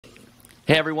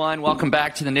Hey everyone, welcome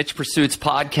back to the Niche Pursuits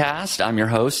podcast. I'm your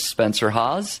host, Spencer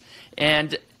Hawes,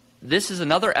 and this is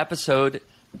another episode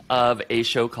of a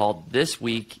show called This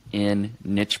Week in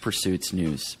Niche Pursuits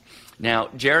News. Now,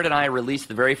 Jared and I released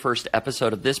the very first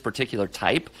episode of this particular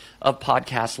type of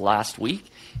podcast last week,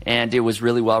 and it was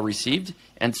really well received,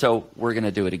 and so we're going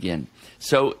to do it again.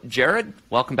 So, Jared,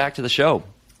 welcome back to the show.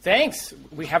 Thanks.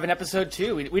 We have an episode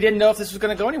 2. We didn't know if this was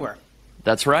going to go anywhere.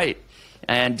 That's right.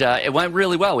 And it went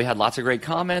really well. We had lots of great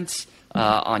comments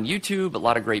on YouTube, a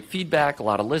lot of great feedback, a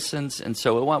lot of listens, and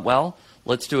so it went well.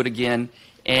 Let's do it again.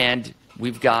 And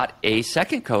we've got a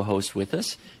second co-host with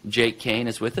us. Cain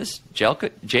is with us.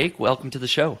 Jake, welcome to the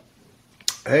show.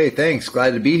 Hey, thanks.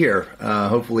 Glad to be here.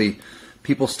 Hopefully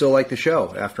people still like the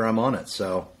show after I'm on it,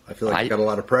 so I feel like I got a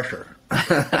lot of pressure.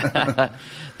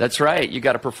 That's right. You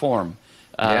got to perform.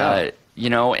 Yeah.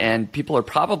 And people are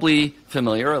probably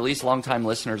familiar, at least longtime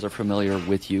listeners are familiar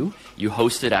with you. You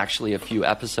hosted actually a few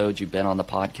episodes. You've been on the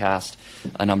podcast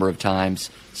a number of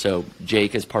times. So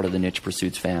Jake is part of the Niche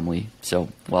Pursuits family. So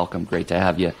welcome. Great to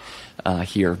have you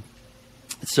here.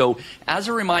 So as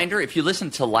a reminder, if you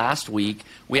listened to last week,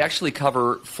 we actually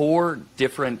cover 4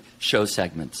 different show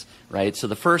segments, right? So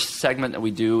the first segment that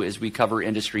we do is we cover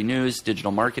industry news,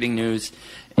 digital marketing news,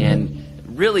 and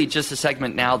really just a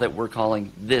segment now that we're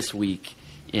calling This Week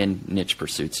in Niche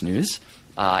Pursuits News.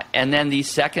 And then the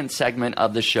second segment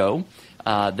of the show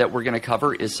that we're going to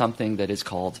cover is something that is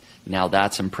called Now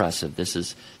That's Impressive. This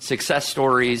is success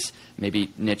stories,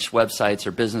 maybe niche websites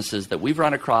or businesses that we've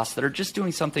run across that are just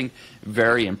doing something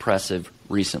very impressive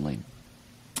recently.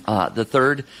 The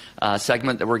third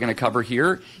segment that we're going to cover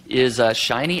here is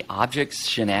Shiny Objects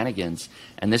Shenanigans.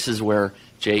 And this is where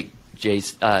Jake,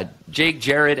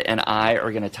 Jared, and I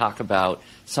are going to talk about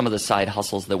some of the side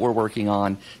hustles that we're working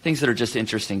on, things that are just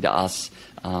interesting to us.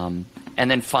 And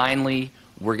then finally,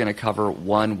 we're going to cover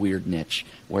one weird niche,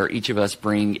 where each of us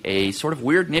bring a sort of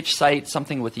weird niche site,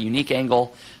 something with a unique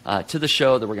angle to the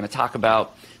show that we're going to talk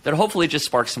about that hopefully just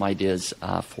sparks some ideas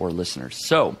for listeners.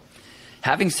 So,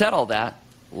 having said all that,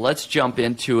 let's jump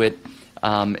into it.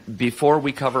 Before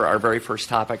we cover our very first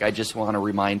topic, I just want to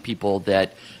remind people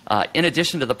that in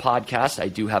addition to the podcast, I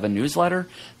do have a newsletter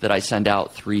that I send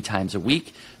out 3 times a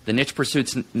week. The Niche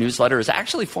Pursuits newsletter is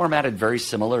actually formatted very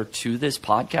similar to this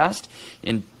podcast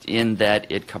in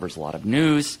that it covers a lot of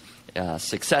news,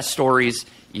 success stories,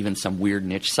 even some weird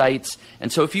niche sites.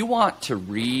 And so if you want to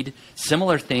read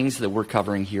similar things that we're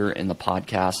covering here in the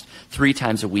podcast 3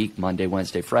 times a week, Monday,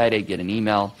 Wednesday, Friday, get an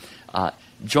email,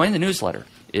 join the newsletter.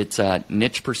 It's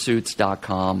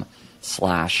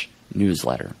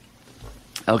nichepursuits.com/newsletter.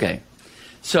 Okay,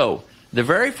 so the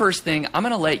very first thing, I'm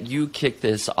going to let you kick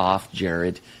this off,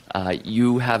 Jared.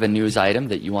 You have a news item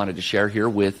that you wanted to share here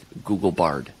with Google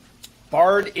Bard.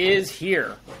 Bard is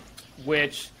here,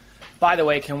 which, by the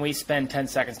way, can we spend 10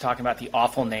 seconds talking about the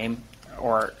awful name?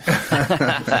 Or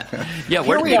yeah,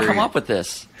 where did you come up with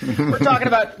this? We're talking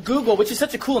about Google, which is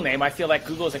such a cool name. I feel like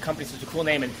Google as a company is such a cool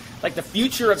name, and like the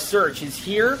future of search is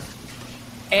here,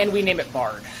 and we name it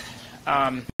Bard.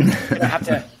 Gonna have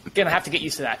to get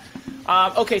used to that.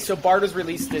 Okay, so Bard was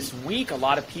released this week. A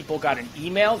lot of people got an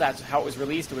email. That's how it was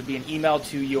released. It would be an email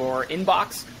to your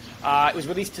inbox. It was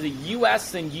released to the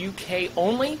U.S. and U.K.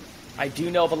 only. I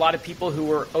do know of a lot of people who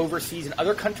were overseas in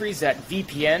other countries that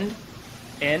VPN'd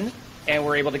in and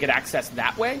were able to get access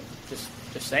that way. Just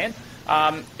saying.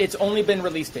 It's only been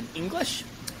released in English.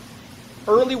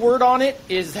 Early word on it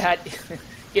is that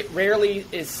it rarely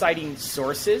is citing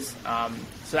sources.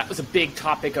 So that was a big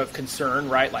topic of concern,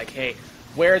 right? Like, hey,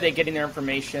 where are they getting their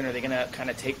information? Are they going to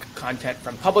kind of take content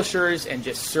from publishers and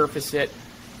just surface it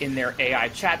in their AI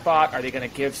chatbot? Are they going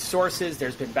to give sources?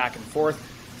 There's been back and forth.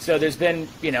 So there's been,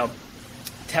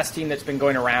 testing that's been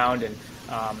going around, and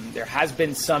there has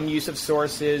been some use of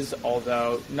sources,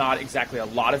 although not exactly a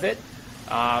lot of it.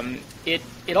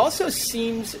 It also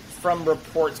seems from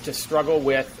reports to struggle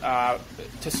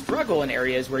in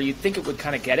areas where you'd think it would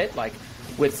kind of get it, like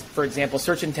with, for example,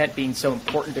 search intent being so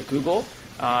important to Google.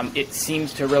 It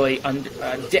seems to really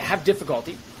have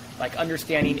difficulty, like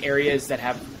understanding areas that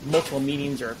have multiple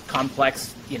meanings or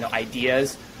complex,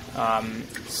 ideas.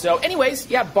 So anyways,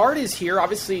 yeah, Bard is here.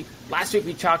 Obviously, last week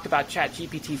we talked about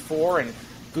ChatGPT-4, and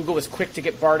Google was quick to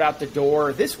get Bard out the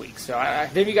door this week. So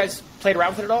have any of you guys played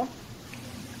around with it at all?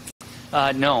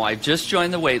 No, I've just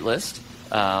joined the wait list,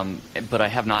 but I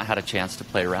have not had a chance to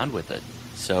play around with it.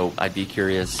 So I'd be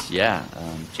curious,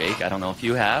 Jake, I don't know if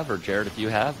you have, or Jared if you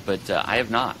have, but I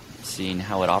have not seen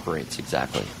how it operates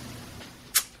exactly.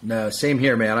 No, same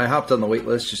here, man. I hopped on the wait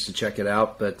list just to check it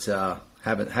out, but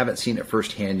haven't seen it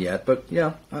firsthand yet. But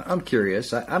yeah, I'm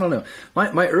curious. I don't know.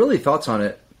 My early thoughts on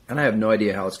it and I have no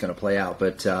idea how it's going to play out,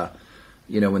 but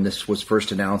when this was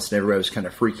first announced and everybody was kind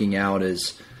of freaking out,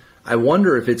 is I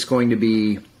wonder if it's going to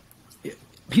be.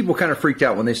 People kind of freaked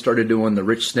out when they started doing the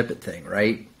rich snippet thing,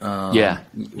 right? Where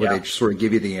they sort of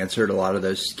give you the answer to a lot of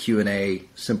those Q&A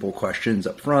simple questions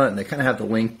up front, and they kind of have the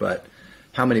link, but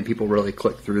how many people really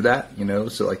click through that,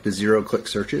 So like the 0-click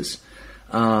searches.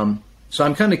 So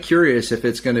I'm kind of curious if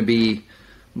it's going to be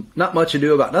not much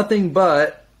ado about nothing,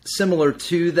 but similar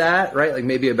to that, right? Like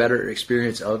maybe a better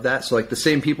experience of that. So like the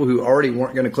same people who already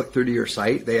weren't going to click through to your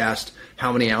site, they asked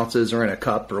how many ounces are in a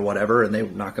cup or whatever, and they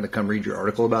were not going to come read your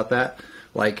article about that.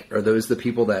 Like, are those the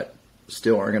people that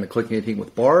still aren't going to click anything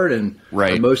with Bard? And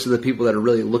most of the people that are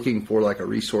really looking for like a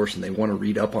resource and they want to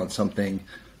read up on something,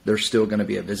 they're still going to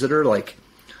be a visitor. Like,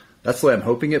 that's the way I'm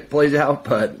hoping it plays out,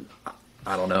 but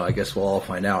I don't know. I guess we'll all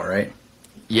find out, right?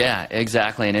 Yeah,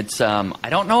 exactly. And it's I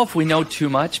don't know if we know too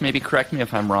much, maybe correct me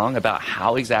if I'm wrong, about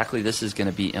how exactly this is going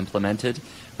to be implemented,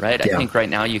 right? I think right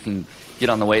now you can get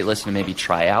on the wait list and maybe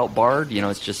try out Bard.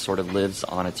 It just sort of lives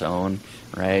on its own,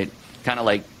 right? Kind of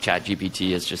like ChatGPT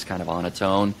is just kind of on its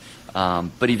own.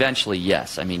 But eventually,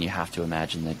 yes. I mean, you have to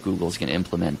imagine that Google's going to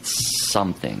implement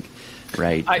something,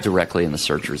 right, directly in the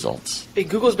search results.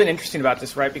 Google's been interesting about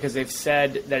this, right, because they've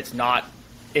said that it's not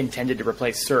intended to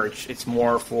replace search. It's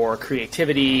more for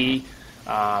creativity.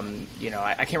 I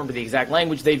can't remember the exact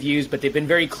language they've used, but they've been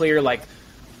very clear,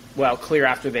 clear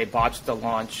after they botched the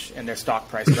launch and their stock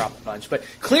price dropped a bunch, but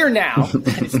clear now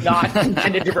that it's not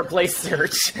intended to replace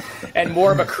search and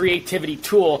more of a creativity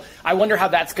tool. I wonder how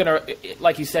that's going to,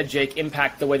 like you said, Jake,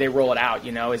 impact the way they roll it out.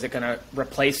 Is it going to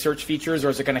replace search features, or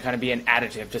is it going to kind of be an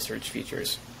additive to search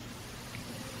features?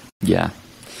 Yeah.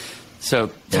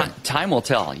 So time will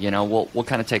tell. We'll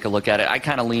kind of take a look at it. I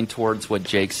kind of lean towards what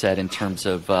Jake said in terms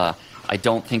of I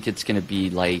don't think it's going to be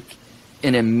like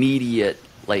an immediate,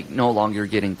 no longer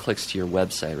getting clicks to your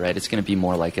website, right? It's going to be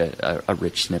more like a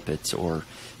rich snippets, or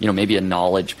maybe a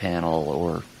knowledge panel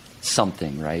or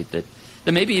something, right? That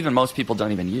maybe even most people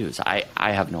don't even use. I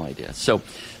have no idea. So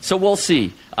we'll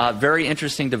see. Very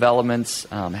interesting developments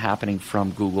happening from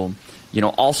Google.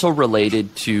 Also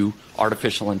related to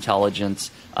artificial intelligence.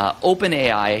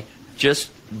 OpenAI just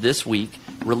this week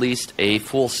released a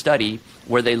full study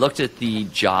where they looked at the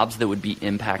jobs that would be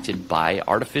impacted by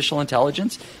artificial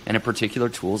intelligence, and in particular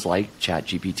tools like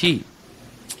ChatGPT.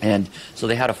 And so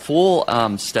they had a full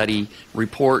study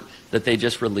report that they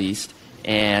just released,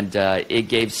 and it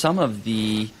gave some of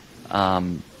the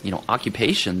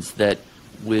occupations that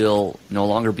will no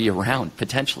longer be around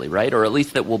potentially, right? Or at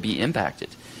least that will be impacted.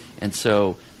 And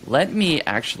so let me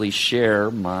actually share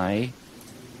my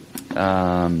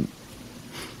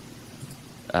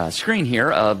screen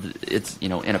here it's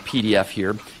in a PDF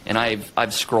here, and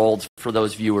I've scrolled for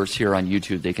those viewers here on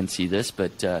YouTube. They can see this,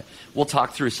 but we'll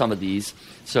talk through some of these.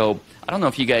 So I don't know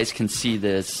if you guys can see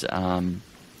this,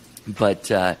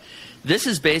 but this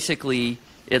is basically,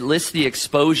 it lists the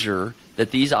exposure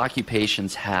that these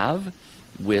occupations have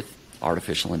with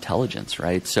artificial intelligence,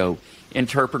 right? So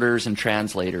interpreters and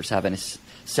translators have a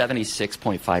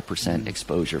 76.5%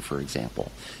 exposure, for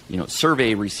example.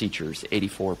 Survey researchers,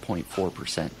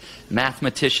 84.4%.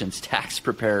 Mathematicians, tax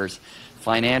preparers,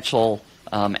 financial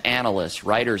analysts,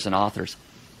 writers and authors,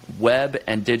 web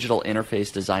and digital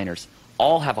interface designers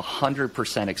all have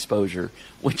 100% exposure,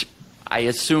 which I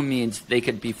assume means they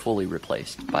could be fully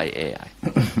replaced by AI,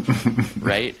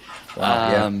 right?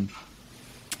 Wow,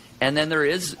 And then there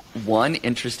is one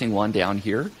interesting one down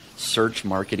here, search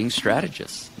marketing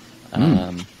strategists.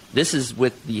 This is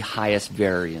with the highest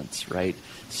variance, right?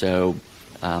 So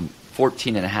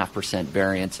 14.5%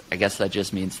 variance. I guess that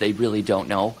just means they really don't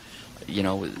know,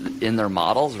 in their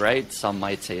models, right? Some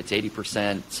might say it's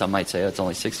 80%. Some might say it's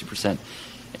only 60%.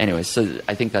 Anyway, so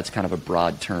I think that's kind of a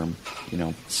broad term,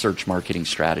 search marketing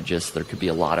strategists. There could be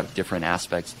a lot of different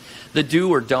aspects that do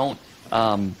or don't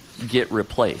get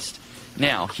replaced.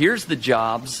 Now, here's the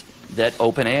jobs that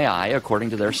OpenAI,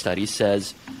 according to their study,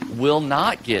 says will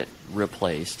not get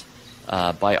replaced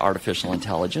by artificial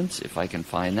intelligence, if I can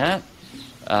find that.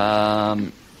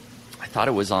 I thought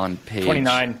it was on page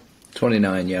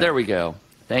 29, yeah. There we go.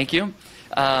 Thank you.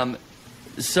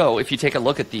 So if you take a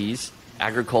look at these,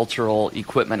 agricultural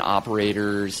equipment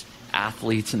operators,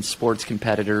 athletes and sports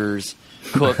competitors,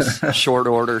 cooks, short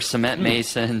order, cement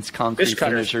masons, concrete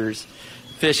finishers,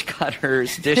 fish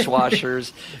cutters,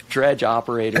 dishwashers, dredge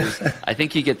operators. I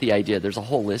think you get the idea. There's a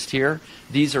whole list here.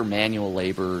 These are manual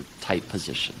labor type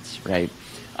positions, right?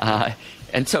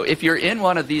 And so if you're in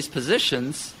one of these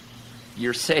positions,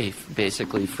 you're safe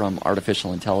basically from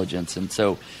artificial intelligence. And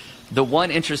so the one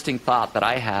interesting thought that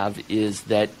I have is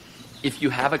that if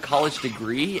you have a college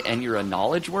degree and you're a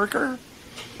knowledge worker,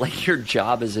 like your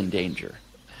job is in danger,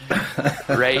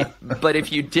 right? But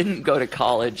if you didn't go to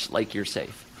college, like you're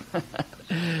safe,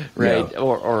 right? Yeah.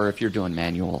 Or if you're doing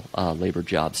manual labor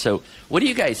jobs. So what do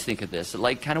you guys think of this?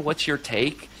 Like, kind of what's your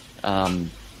take? Do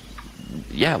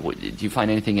you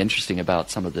find anything interesting about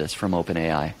some of this from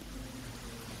OpenAI?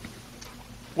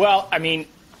 Well, I mean,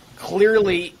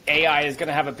 clearly AI is going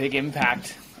to have a big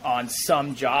impact on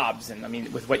some jobs. And I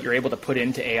mean, with what you're able to put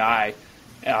into AI,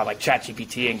 like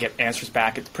ChatGPT, and get answers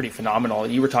back, it's pretty phenomenal.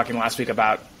 You were talking last week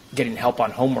about getting help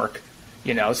on homework,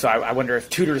 so I wonder if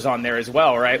tutor's on there as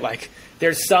well, right? Like,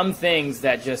 there's some things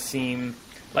that just seem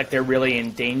like they're really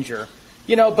in danger,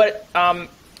 but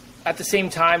at the same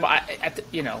time,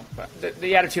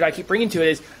 the attitude I keep bringing to it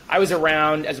is I was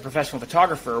around as a professional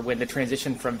photographer when the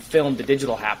transition from film to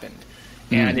digital happened.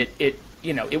 And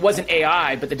it wasn't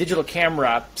AI, but the digital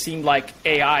camera seemed like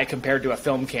AI compared to a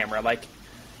film camera. Like,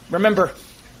 remember,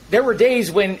 there were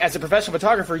days when, as a professional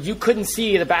photographer, you couldn't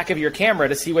see the back of your camera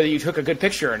to see whether you took a good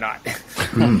picture or not.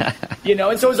 And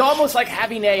so it was almost like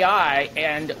having AI,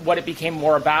 and what it became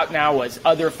more about now was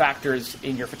other factors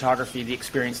in your photography, the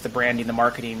experience, the branding, the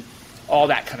marketing, all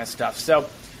that kind of stuff. So,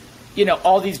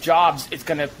 all these jobs, it's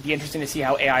going to be interesting to see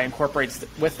how AI incorporates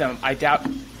with them. I doubt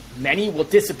many will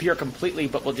disappear completely,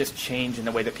 but will just change in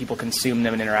the way that people consume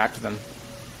them and interact with them.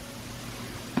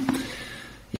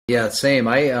 Yeah, same.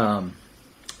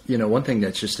 One thing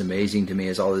that's just amazing to me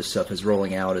as all this stuff is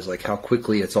rolling out is like how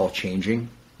quickly it's all changing.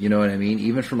 You know what I mean?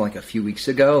 Even from like a few weeks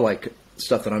ago, like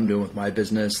stuff that I'm doing with my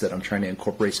business that I'm trying to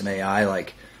incorporate some AI,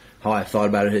 like how I thought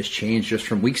about it has changed just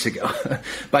from weeks ago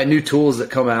by new tools that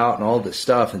come out and all this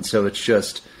stuff. And so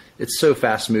it's so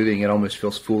fast moving. It almost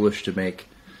feels foolish to make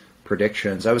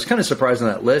predictions. I was kind of surprised on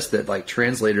that list that like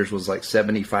translators was like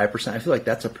 75%. I feel like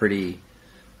that's a pretty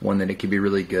one that it could be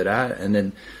really good at. And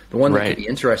then the one that could be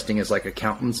interesting is like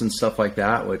accountants and stuff like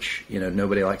that, which,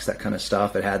 nobody likes that kind of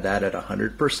stuff. It had that at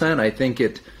 100%. I think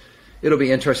it'll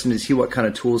be interesting to see what kind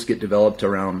of tools get developed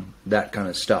around that kind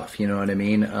of stuff. You know what I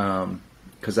mean?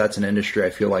 Because that's an industry I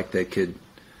feel like that could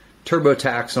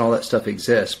TurboTax and all that stuff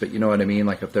exists, but you know what I mean?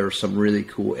 Like if there were some really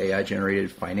cool AI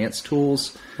generated finance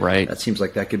tools, that seems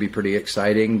like that could be pretty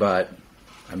exciting, but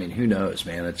I mean, who knows,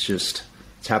 man? It's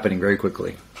happening very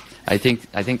quickly. I think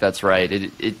that's right.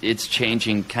 It's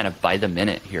changing kind of by the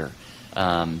minute here.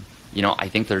 I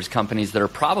think there's companies that are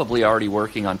probably already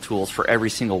working on tools for every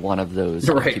single one of those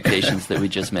occupations that we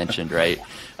just mentioned, right?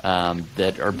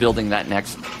 That are building that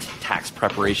next tax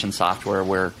preparation software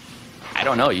where, I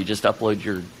don't know, you just upload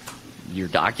your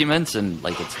documents and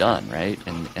like it's done, right?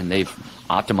 And they've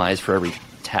optimized for every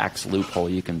tax loophole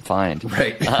you can find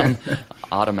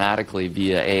automatically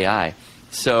via AI.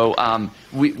 So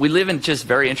we live in just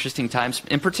very interesting times.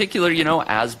 In particular,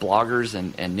 as bloggers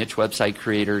and niche website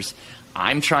creators,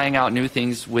 I'm trying out new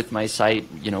things with my site,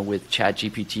 with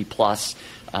ChatGPT Plus.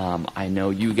 I know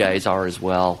you guys are as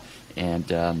well.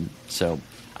 And so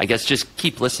I guess just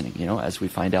keep listening, as we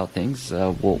find out things,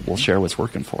 we'll share what's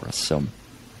working for us. So,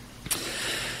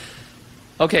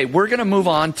 okay, we're going to move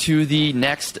on to the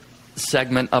next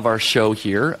segment of our show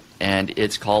here. And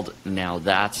it's called Now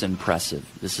That's Impressive.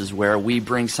 This is where we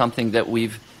bring something that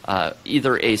we've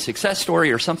either a success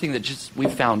story or something that just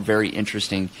we've found very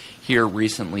interesting here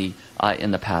recently in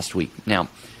the past week. Now,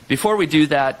 before we do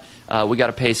that, we got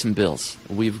to pay some bills.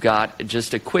 We've got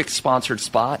just a quick sponsored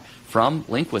spot from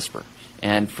Link Whisper.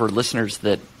 And for listeners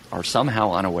that are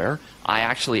somehow unaware, I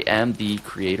actually am the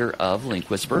creator of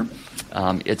Link Whisper.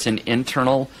 It's an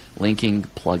internal linking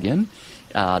plugin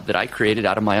that I created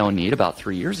out of my own need about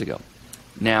 3 years ago.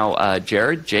 Now,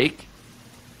 Jared, Jake,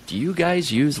 do you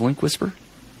guys use Link Whisper?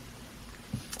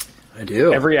 I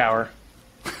do. Every hour.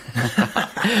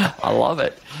 I love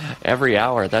it. Every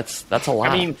hour. That's a lot.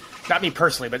 I mean, not me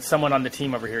personally, but someone on the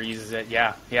team over here uses it.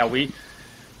 Yeah, we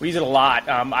use it a lot.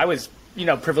 I was,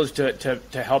 privileged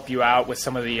to help you out with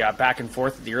some of the back and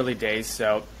forth of the early days.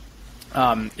 So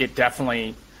it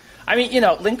definitely. I mean,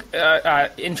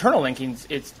 internal linking,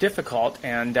 it's difficult,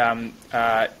 and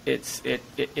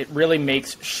it really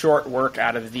makes short work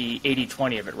out of the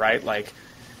 80-20 of it, right? Like,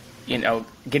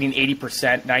 getting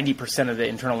 80%, 90% of the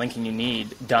internal linking you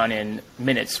need done in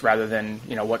minutes rather than,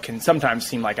 what can sometimes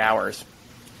seem like hours.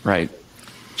 Right.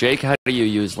 Jake, how do you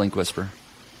use Link Whisper?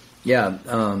 Yeah,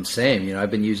 same.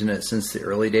 I've been using it since the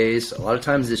early days. A lot of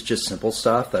times it's just simple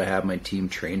stuff that I have my team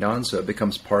trained on, so it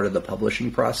becomes part of the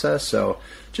publishing process. So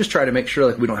just try to make sure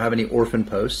like we don't have any orphan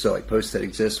posts, so like posts that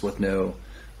exist with no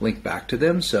link back to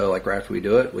them. So like right after we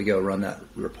do it, we go run that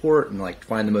report and like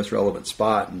find the most relevant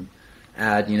spot and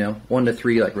add 1 to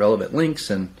 3 like relevant links,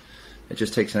 and it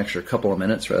just takes an extra couple of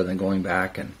minutes rather than going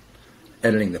back and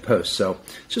editing the post. So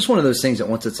it's just one of those things that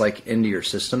once it's like into your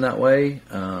system that way,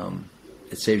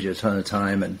 it saves you a ton of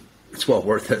time and it's well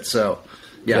worth it. So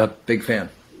yeah, big fan.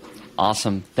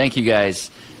 Awesome. Thank you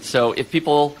guys. So if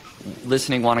people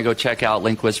listening want to go check out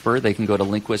Link Whisper, they can go to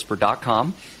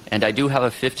linkwhisper.com. And I do have a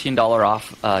 $15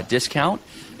 off discount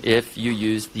if you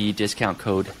use the discount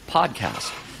code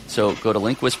podcast. So go to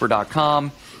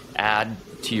linkwhisper.com, add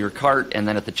to your cart, and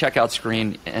then at the checkout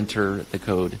screen, enter the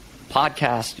code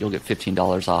podcast. You'll get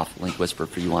 $15 off Link Whisper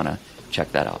if you want to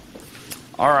check that out.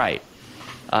 All right.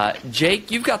 Jake,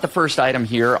 you've got the first item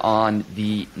here on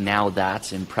the Now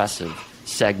That's Impressive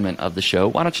segment of the show.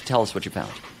 Why don't you tell us what you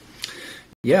found?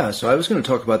 Yeah, so I was going to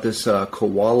talk about this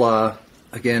Koala,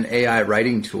 again, AI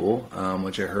writing tool,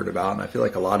 which I heard about, and I feel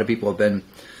like a lot of people have been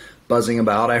buzzing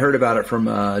about. I heard about it from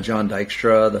John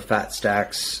Dykstra, the Fat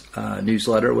Stacks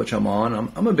newsletter, which I'm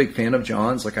on. I'm a big fan of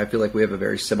John's. Like, I feel like we have a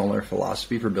very similar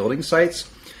philosophy for building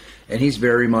sites, and he's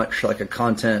very much like a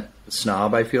content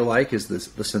snob, I feel like, is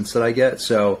the sense that I get.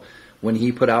 So when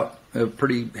he put out a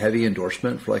pretty heavy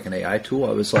endorsement for like an AI tool,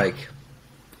 I was like,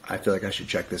 I feel like I should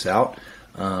check this out.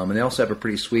 And they also have a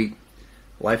pretty sweet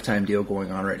lifetime deal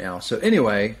going on right now. So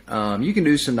anyway, you can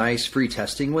do some nice free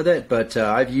testing with it, but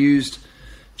I've used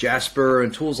Jasper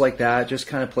and tools like that, just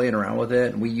kind of playing around with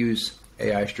it. And we use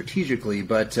AI strategically,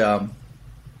 but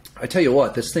I tell you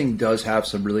what, this thing does have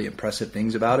some really impressive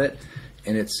things about it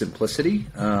and its simplicity.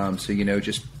 So,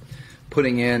 just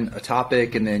putting in a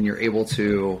topic and then it's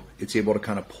able to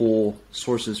kind of pull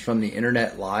sources from the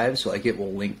internet live. So like it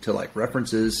will link to like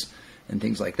references and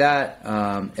things like that.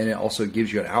 And it also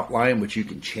gives you an outline, which you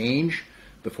can change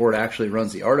before it actually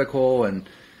runs the article. And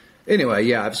anyway,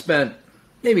 yeah, I've spent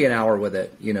maybe an hour with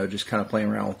it, just kind of playing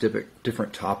around with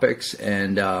different topics.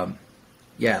 And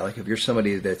yeah, like if you're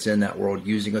somebody that's in that world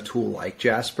using a tool like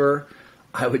Jasper,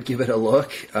 I would give it a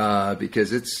look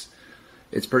because it's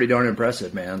pretty darn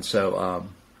impressive, man. So,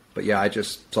 but yeah, I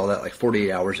just saw that like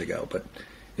 48 hours ago, but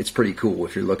it's pretty cool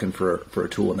if you're looking for a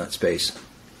tool in that space.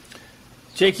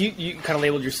 Jake, you kind of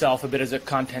labeled yourself a bit as a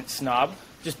content snob.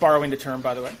 Just borrowing the term,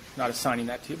 by the way, not assigning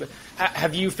that to you. But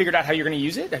have you figured out how you're going to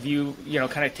use it? Have you,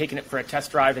 kind of taken it for a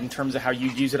test drive in terms of how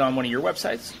you'd use it on one of your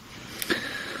websites?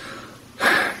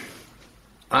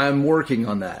 I'm working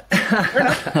on that.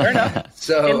 Fair enough.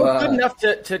 So it looks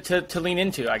good enough to lean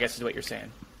into, I guess is what you're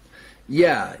saying.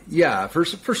 Yeah. For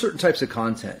certain types of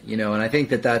content, and I think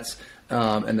that's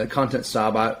and the content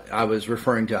snob I was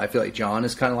referring to. I feel like John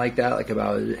is kind of like that, like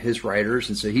about his writers,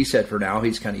 and so he said for now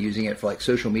he's kind of using it for like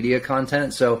social media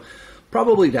content. So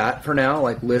probably that for now,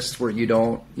 like lists where you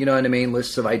don't, what I mean,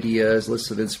 lists of ideas,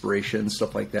 lists of inspiration,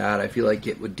 stuff like that. I feel like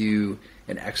it would do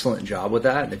an excellent job with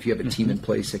that. And if you have a team in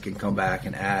place that can come back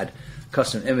and add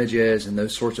custom images and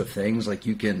those sorts of things, like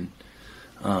you can,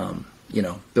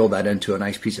 build that into a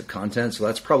nice piece of content. So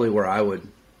that's probably where I would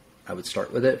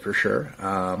start with it for sure.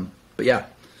 But yeah,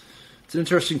 it's an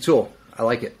interesting tool. I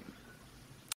like it.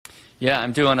 Yeah,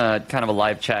 I'm doing a kind of a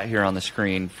live chat here on the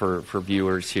screen for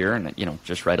viewers here, and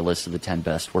just write a list of the 10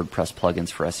 best WordPress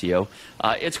plugins for SEO.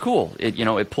 It's cool.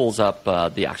 It pulls up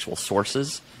the actual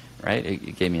sources, right?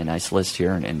 It gave me a nice list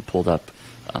here and pulled up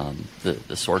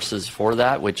the sources for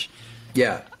that, which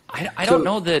yeah. I don't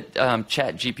know that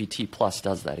Chat GPT Plus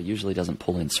does that. It usually doesn't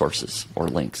pull in sources or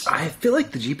links. I feel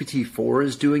like the GPT-4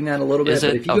 is doing that a little bit. Is it?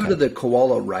 But if you go to the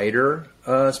Koala Writer,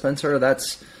 Spencer,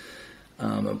 that's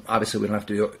obviously we don't have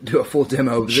to do a full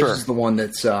demo. But Sure. This is the one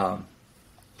that's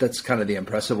kind of the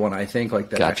impressive one, I think. Like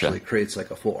that Gotcha. Actually creates like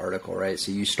a full article, right?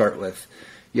 So you start with,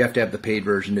 you have to have the paid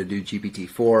version to do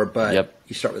GPT-4, but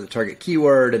you start with a target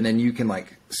keyword, and then you can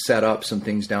like set up some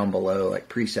things down below, like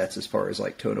presets as far as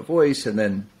like tone of voice, and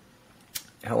then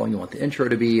how long you want the intro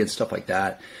to be and stuff like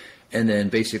that. And then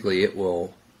basically it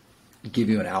will give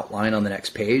you an outline on the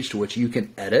next page to which you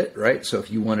can edit, right? So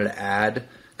if you wanted to add,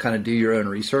 kind of do your own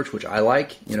research, which I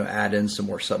like, add in some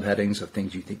more subheadings of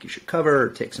things you think you should cover,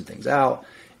 take some things out,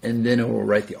 and then it will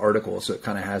write the article. So it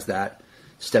kind of has that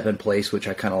step in place, which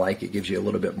I kind of like. It gives you a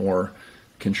little bit more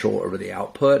control over the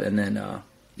output. And then,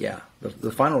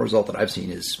 the final result that I've seen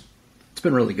it's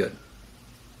been really good.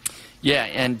 Yeah,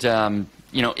 and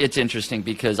it's interesting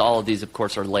because all of these, of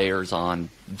course, are layers on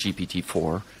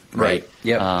GPT-4, right?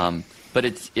 Yeah. But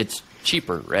it's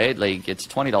cheaper, right? Like it's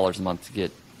 $20 a month to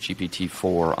get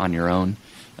GPT-4 on your own.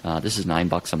 This is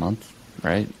 $9 a month,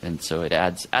 right? And so it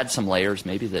adds some layers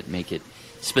maybe that make it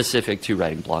specific to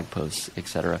writing blog posts,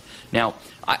 etc. Now,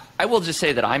 I will just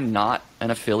say that I'm not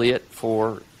an affiliate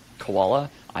for Koala.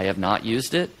 I have not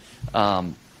used it, but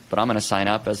I'm going to sign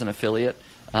up as an affiliate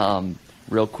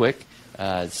real quick.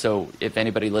 So if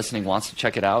anybody listening wants to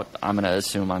check it out, I'm going to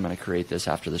assume I'm going to create this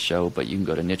after the show, but you can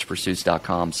go to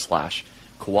nichepursuits.com/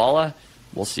 Koala.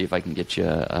 We'll see if I can get you,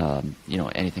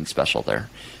 anything special there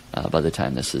by the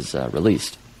time this is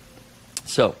released.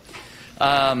 So,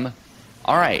 all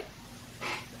right.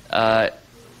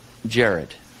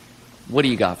 Jared, what do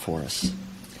you got for us?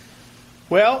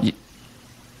 Well,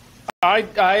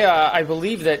 I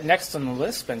believe that next on the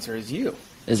list, Spencer, is you.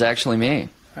 Is actually me.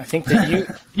 I think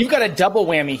that you've got a double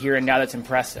whammy here, and now that's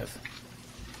impressive.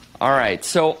 All right.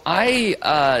 So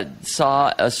I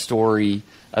saw a story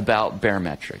about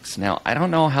Baremetrics. Now, I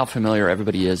don't know how familiar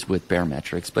everybody is with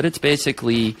Baremetrics, but it's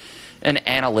basically an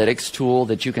analytics tool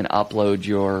that you can upload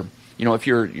your, if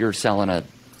you're selling a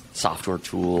software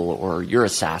tool or you're a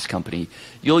SaaS company,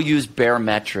 you'll use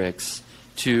Baremetrics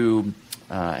to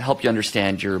help you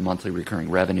understand your monthly recurring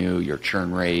revenue, your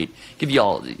churn rate,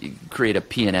 create a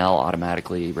P&L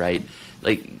automatically, right?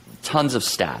 Like tons of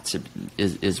stats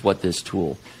is what this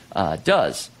tool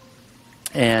does.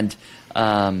 And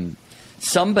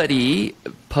somebody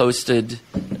posted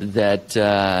that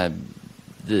the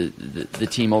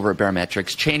team over at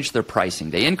Baremetrics changed their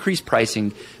pricing. They increased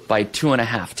pricing by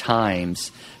 2.5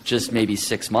 times just maybe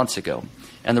 6 months ago.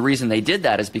 And the reason they did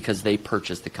that is because they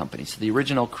purchased the company. So the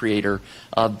original creator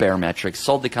of Baremetrics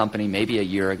sold the company maybe a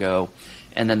year ago,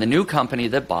 and then the new company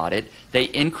that bought it, they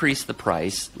increased the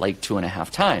price like 2.5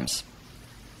 times.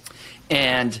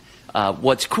 And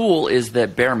what's cool is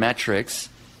that Baremetrics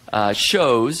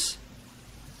shows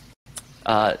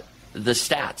the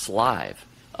stats live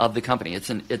of the company.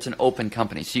 It's an open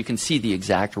company, so you can see the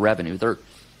exact revenue. They're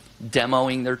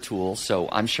demoing their tool, so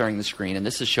I'm sharing the screen, and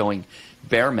this is showing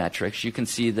Baremetrics. You can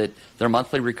see that their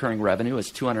monthly recurring revenue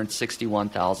is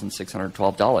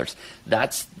 $261,612.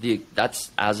 That's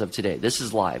as of today. This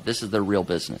is live. This is their real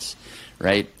business,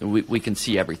 right? We can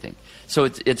see everything. So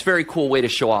it's a very cool way to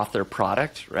show off their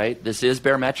product, right? This is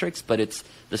Baremetrics, but it's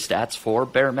the stats for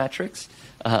Baremetrics,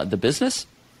 the business.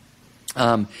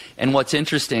 And what's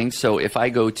interesting, so if I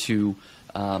go to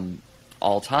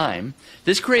all time,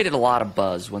 this created a lot of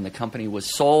buzz when the company was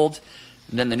sold.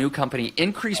 And then the new company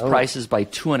increased prices by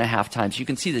 2.5 times. You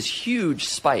can see this huge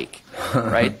spike,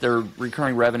 right? Their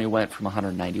recurring revenue went from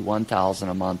 $191,000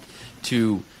 a month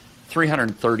to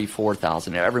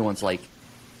 $334,000. Everyone's like,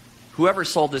 whoever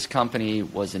sold this company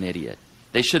was an idiot.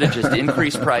 They should have just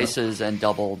increased prices and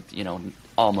doubled,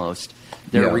 almost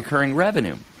their recurring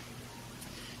revenue.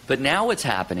 But now what's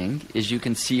happening is you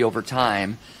can see over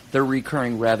time, their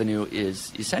recurring revenue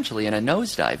is essentially in a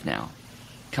nosedive now,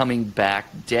 coming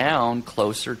back down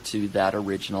closer to that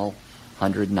original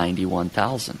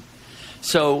 $191,000.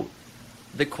 So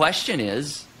the question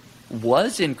is,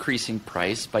 was increasing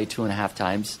price by 2.5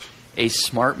 times a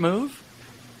smart move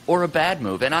or a bad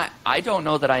move? And I don't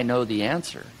know that I know the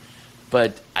answer,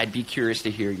 but I'd be curious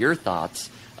to hear your thoughts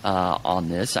on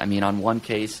this. I mean, on one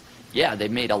case, they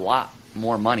made a lot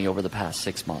more money over the past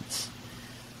 6 months.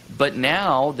 But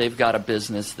now they've got a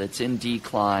business that's in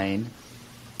decline,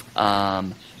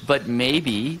 but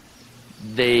maybe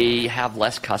they have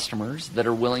less customers that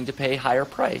are willing to pay higher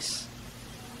price.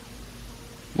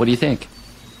 What do you think?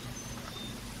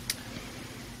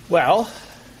 Well,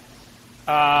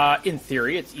 in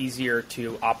theory, it's easier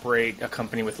to operate a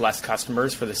company with less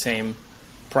customers for the same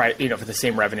price, for the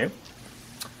same revenue.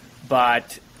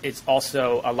 But it's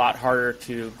also a lot harder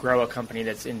to grow a company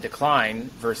that's in decline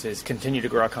versus continue to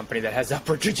grow a company that has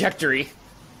upward trajectory.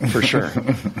 For sure.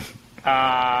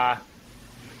 I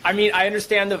mean, I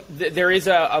understand there is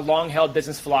a long-held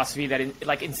business philosophy that,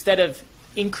 instead of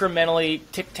incrementally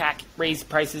tic-tac raise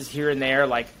prices here and there,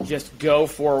 just go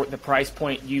for the price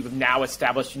point you've now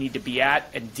established you need to be at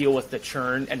and deal with the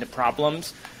churn and the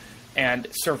problems and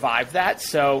survive that.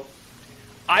 So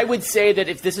I would say that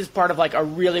if this is part of a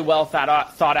really well thought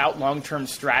out long-term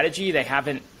strategy, they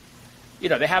haven't,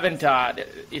 it's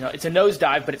a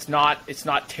nosedive, but it's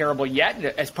not terrible yet.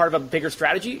 As part of a bigger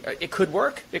strategy, it could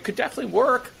work. It could definitely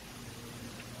work.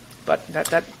 But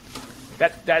that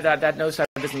nosedive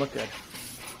doesn't look good.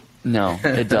 No,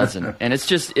 it doesn't. And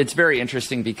it's very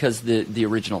interesting because the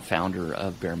original founder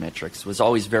of Baremetrics was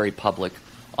always very public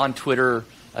on Twitter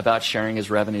about sharing his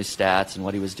revenue stats and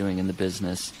what he was doing in the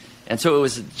business. And so it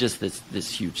was just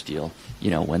this huge deal,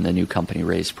 when the new company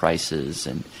raised prices.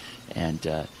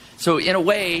 And so in a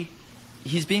way,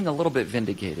 he's being a little bit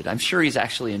vindicated. I'm sure he's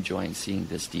actually enjoying seeing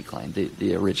this decline,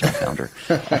 the original founder.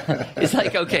 It's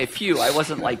like, okay, phew, I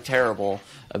wasn't terrible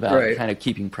about kind of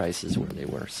keeping prices where they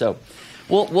were. So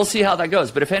we'll see how that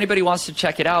goes. But if anybody wants to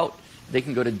check it out, they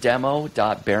can go to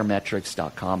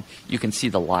demo.baremetrics.com. You can see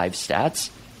the live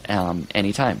stats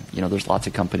anytime. There's lots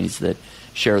of companies that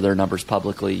share their numbers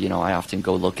publicly. I often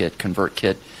go look at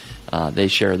ConvertKit. They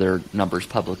share their numbers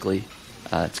publicly.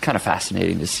 It's kind of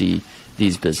fascinating to see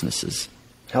these businesses.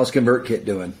 How's ConvertKit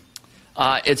doing?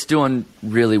 It's doing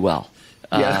really well.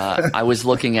 Yeah. I was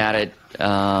looking at it,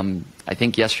 I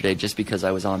think yesterday, just because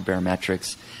I was on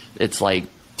Baremetrics. It's like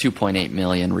 2.8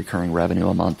 million recurring revenue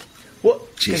a month. Well,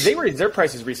 because they raised their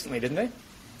prices recently, didn't they?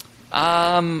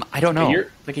 I don't know.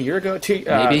 A year ago,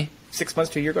 maybe 6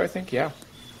 months to a year ago, I think. Yeah.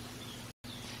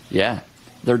 Yeah,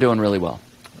 they're doing really well.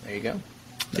 There you go.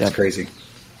 That's crazy.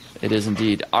 It is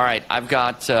indeed. All right, I've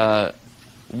got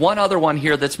one other one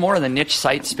here that's more in the niche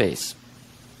site space.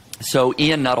 So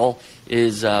Ian Nuttall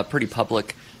is pretty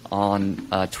public on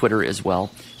Twitter as well.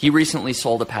 He recently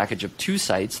sold a package of 2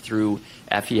 sites through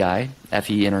FE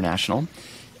International,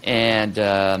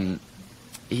 and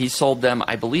he sold them,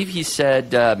 I believe he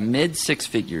said mid 6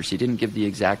 figures. He didn't give the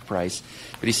exact price,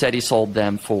 but he said he sold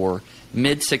them for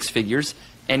mid 6 figures,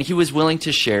 and he was willing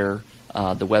to share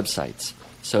the websites.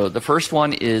 So the first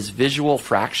one is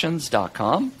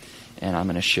visualfractions.com, and I'm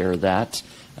going to share that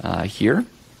here.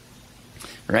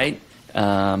 Right?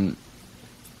 So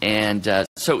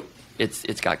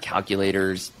it's got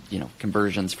calculators,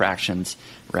 conversions, fractions,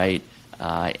 right?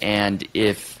 And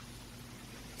if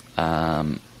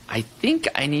I think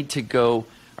I need to go,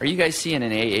 are you guys seeing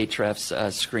an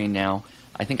Ahrefs screen now?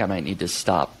 I think I might need to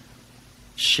stop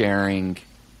sharing.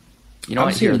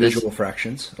 I'm seeing visual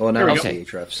fractions. Well, now I see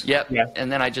Ahrefs. Yep. Yeah.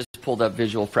 And then I just pulled up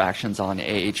visual fractions on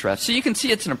Ahrefs. So you can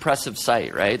see it's an impressive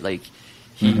site, right? Like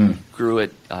he grew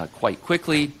it quite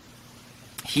quickly.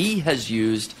 He has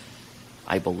used,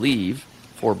 I believe,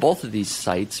 for both of these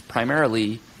sites,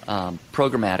 primarily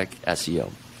programmatic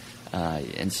SEO.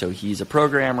 And so he's a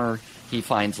programmer. He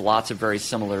finds lots of very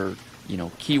similar,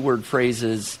 keyword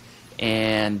phrases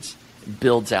and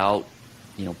builds out,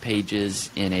 pages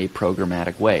in a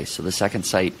programmatic way. So the second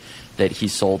site that he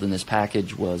sold in this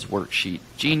package was Worksheet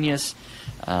Genius.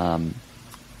 And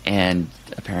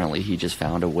apparently he just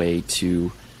found a way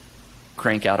to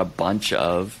crank out a bunch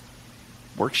of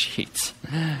worksheets,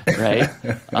 right?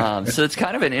 So it's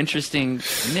kind of an interesting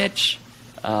niche.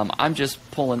 I'm just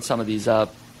pulling some of these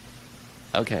up.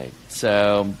 Okay,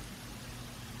 so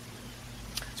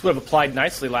this would have applied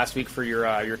nicely last week for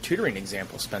your tutoring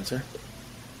example, Spencer.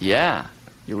 Yeah,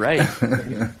 you're right.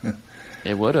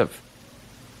 It would have.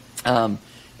 So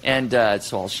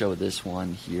I'll show this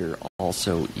one here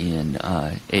also in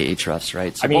Ahrefs,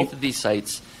 right? So both of these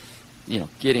sites,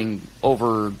 getting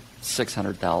over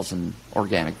 600,000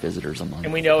 organic visitors a month.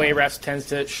 And we know Ahrefs tends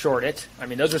to short it. I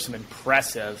mean, those are some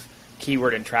impressive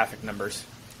keyword and traffic numbers.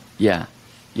 Yeah,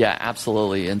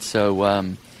 absolutely. And so,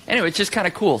 anyway, it's just kind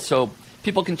of cool. So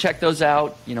people can check those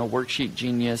out, Worksheet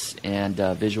Genius and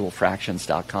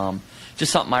visualfractions.com.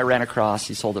 Just something I ran across.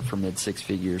 He sold it for mid 6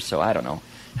 figures. So I don't know,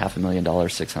 $500,000,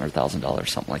 $600,000,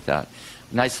 something like that.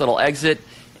 Nice little exit,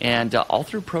 and all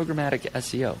through programmatic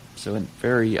SEO. So a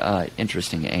very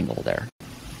interesting angle there.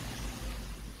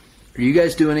 Are you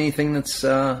guys doing anything that's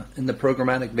in the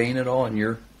programmatic vein at all in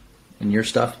your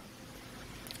stuff?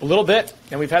 A little bit,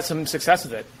 and we've had some success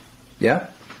with it. Yeah?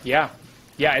 Yeah.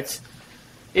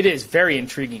 It is very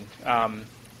intriguing.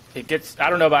 It gets, I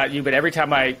don't know about you, but every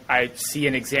time I see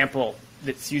an example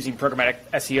that's using programmatic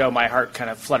SEO, my heart kind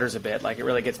of flutters a bit. Like, it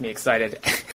really gets me excited.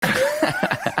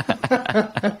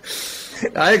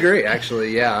 I agree,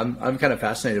 actually. Yeah, I'm kind of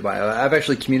fascinated by it. I've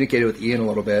actually communicated with Ian a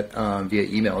little bit via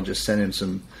email, just sent him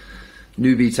some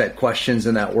newbie type questions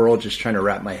in that world, just trying to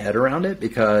wrap my head around it,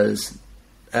 because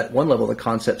at one level the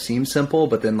concept seems simple,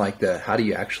 but then like how do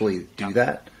you actually do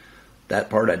that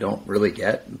part I don't really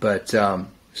get. But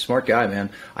smart guy, man.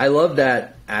 I love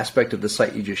that aspect of the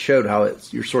site you just showed, how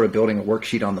you're sort of building a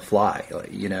worksheet on the fly,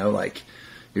 like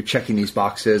you're checking these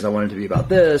boxes. I want it to be about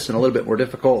this and a little bit more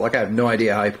difficult. Like, I have no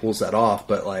idea how he pulls that off,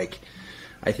 but like,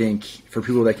 I think for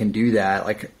people that can do that,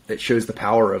 like, it shows the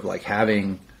power of like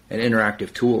having an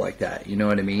interactive tool like that. You know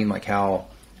what I mean? Like how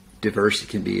diverse it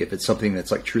can be if it's something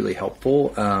that's like truly helpful.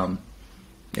 It's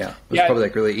probably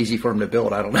like really easy for him to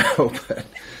build. I don't know, but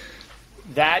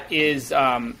that is,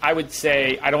 I would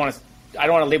say, I don't want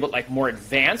to label it like more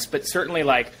advanced, but certainly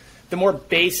like the more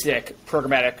basic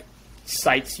programmatic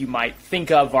sites you might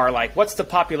think of are like, what's the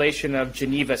population of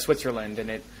Geneva, Switzerland, and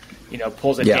it,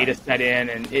 pulls a data set in,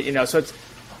 and so it's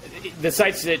the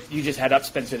sites that you just had up,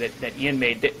 Spencer, that Ian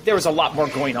made. There was a lot more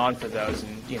going on for those,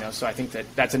 and so I think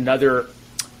that's another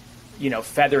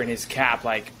feather in his cap.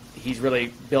 Like, he's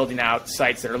really building out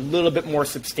sites that are a little bit more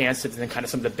substantive than kind of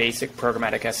some of the basic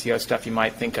programmatic SEO stuff you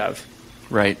might think of.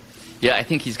 Right. Yeah, I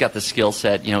think he's got the skill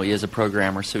set. He is a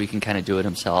programmer, so he can kind of do it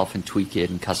himself and tweak it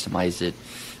and customize it.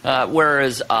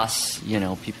 Whereas us,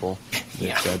 people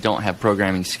that don't have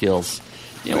programming skills,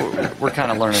 we're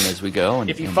kind of learning as we go. And,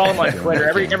 if you follow him on Twitter,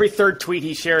 every third tweet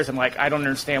he shares, I'm like, I don't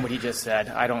understand what he just said.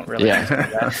 I don't really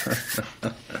understand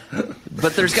that.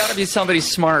 But there's got to be somebody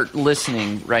smart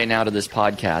listening right now to this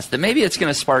podcast that maybe it's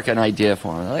going to spark an idea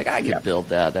for them. Like, I could build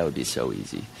that. That would be so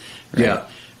easy. Right? Yeah.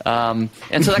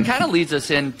 And so that kind of leads us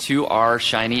into our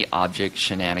shiny object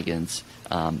shenanigans.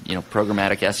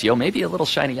 Programmatic SEO, maybe a little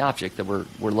shiny object that we're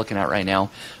looking at right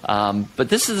now. But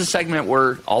this is a segment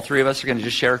where all three of us are going to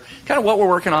just share kind of what we're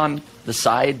working on, the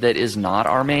side that is not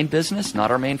our main business,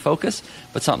 not our main focus,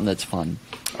 but something that's fun.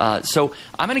 So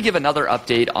I'm going to give another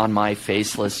update on my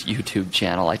faceless YouTube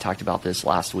channel. I talked about this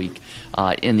last week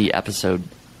in the episode.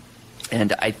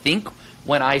 And I think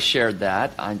when I shared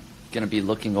that, I'm going to be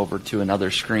looking over to another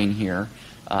screen here.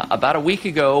 About a week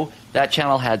ago, that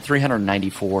channel had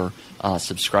 394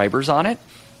 subscribers on it.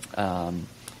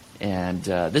 And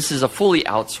this is a fully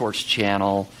outsourced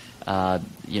channel.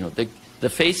 The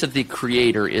face of the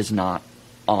creator is not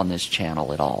on this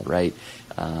channel at all, right?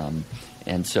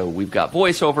 And so we've got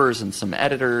voiceovers and some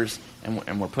editors,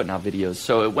 and we're putting out videos.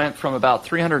 So it went from about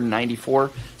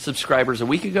 394 subscribers a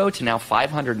week ago to now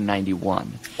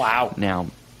 591. Wow. Now,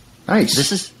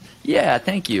 nice. Yeah,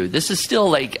 thank you. This is still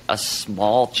like a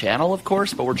small channel, of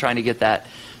course, but we're trying to get that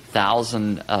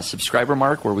 1,000 subscriber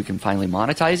mark where we can finally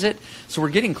monetize it. So we're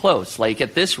getting close. Like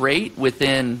at this rate,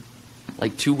 within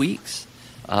like 2 weeks,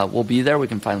 we'll be there. We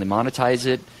can finally monetize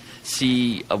it,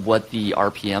 see what the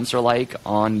RPMs are like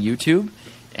on YouTube,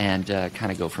 and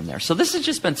kind of go from there. So this has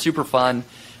just been super fun.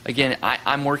 Again,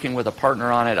 I'm working with a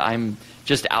partner on it. I'm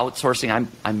just outsourcing.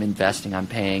 I'm investing. I'm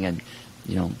paying, and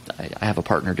I have a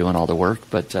partner doing all the work.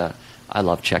 But I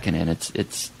love checking in.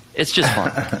 It's just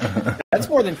fun. That's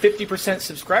more than 50%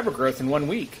 subscriber growth in 1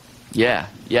 week. Yeah,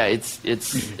 it's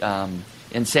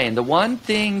insane. The one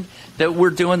thing that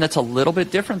we're doing that's a little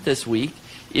bit different this week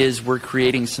is we're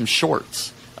creating some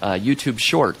shorts, YouTube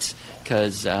shorts,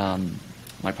 because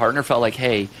my partner felt like,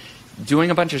 hey,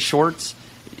 doing a bunch of shorts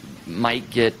might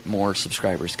get more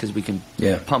subscribers because we can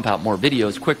pump out more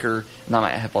videos quicker, and that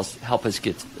might help us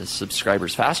get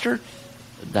subscribers faster.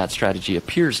 That strategy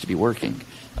appears to be working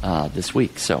this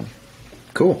week. So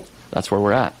cool. That's where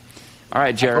we're at. All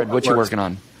right, Jared, what you working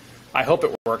on? I hope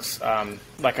it works.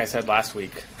 Like I said last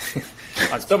week,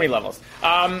 on so many levels.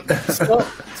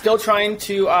 Still trying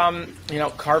to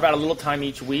carve out a little time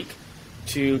each week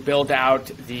to build out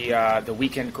the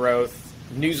weekend growth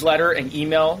newsletter and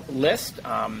email list.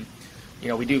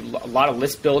 We do a lot of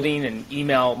list building and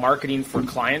email marketing for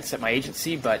clients at my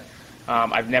agency, but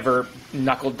I've never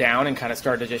knuckled down and kind of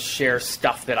started to just share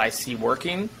stuff that I see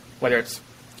working, whether it's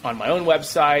on my own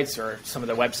websites or some of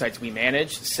the websites we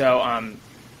manage. So,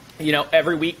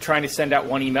 every week trying to send out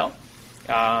one email,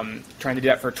 trying to do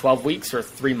that for 12 weeks or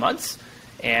 3 months.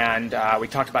 And we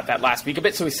talked about that last week a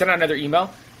bit. So we sent out another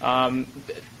email.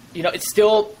 It's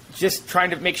still just trying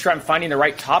to make sure I'm finding the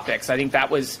right topics. I think that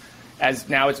was, as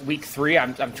now it's week 3,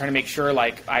 I'm trying to make sure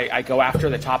I go after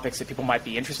the topics that people might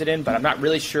be interested in, but I'm not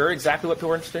really sure exactly what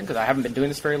people are interested in because I haven't been doing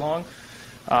this very long.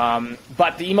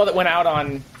 But the email that went out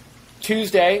on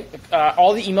Tuesday,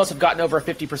 all the emails have gotten over a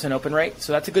 50% open rate,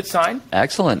 so that's a good sign.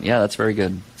 Excellent. Yeah, that's very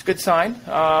good. It's a good sign.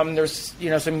 There's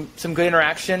some good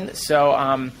interaction. So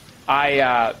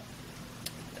I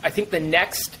think the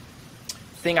next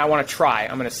thing I want to try,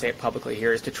 I'm going to say it publicly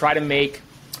here, is to try to make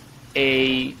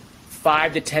a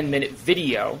 5 to 10 minute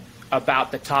video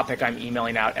about the topic I'm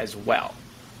emailing out as well.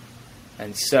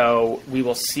 And so we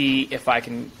will see if I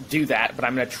can do that, but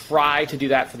I'm going to try to do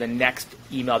that for the next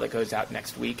email that goes out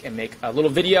next week and make a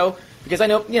little video, because I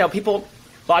know, a lot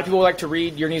of people like to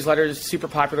read your newsletter. Is super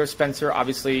popular, Spencer.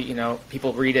 Obviously,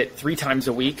 people read it 3 times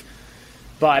a week,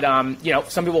 but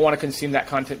some people want to consume that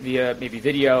content via maybe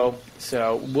video.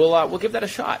 So we'll give that a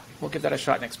shot. We'll give that a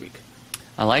shot next week.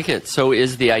 I like it. So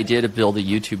is the idea to build a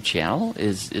YouTube channel?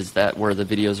 Is that where the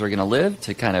videos are going to live,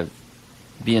 to kind of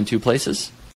be in 2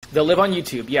 places? They'll live on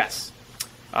YouTube, yes.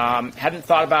 Hadn't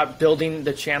thought about building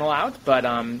the channel out, but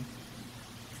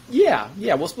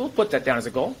we'll put that down as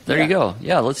a goal. There you go.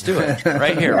 Yeah, let's do it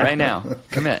right here, right now.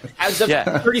 Commit. As of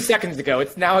 30 seconds ago,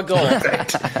 it's now a goal.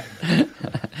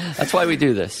 That's why we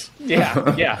do this. Yeah.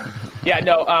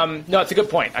 No, it's a good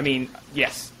point. I mean,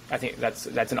 yes, I think that's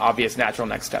an obvious, natural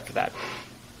next step to that.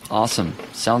 Awesome.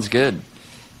 Sounds good.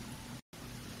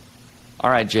 All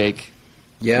right, Jake.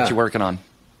 Yeah. What you working on?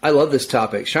 I love this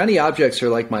topic. Shiny objects are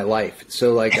like my life.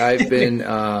 So I've been,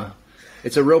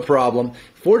 it's a real problem.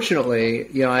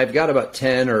 Fortunately, I've got about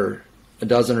 10 or a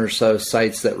dozen or so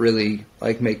sites that really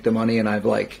make the money, and I've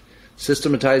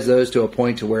systematized those to a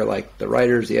point to where the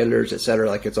writers, the editors, et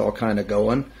cetera, it's all kind of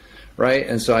going, right?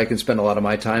 And so I can spend a lot of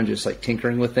my time just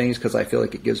tinkering with things because I feel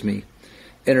like it gives me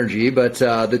energy. But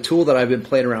the tool that I've been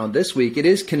playing around this week, it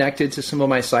is connected to some of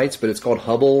my sites, but it's called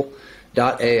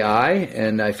Hubble.ai.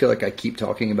 And I feel like I keep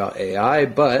talking about AI,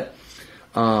 but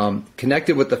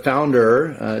connected with the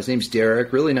founder. His name's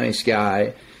Derek, really nice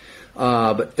guy.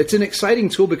 But it's an exciting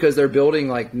tool because they're building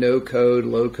like no-code,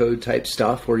 low-code type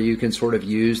stuff where you can sort of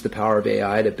use the power of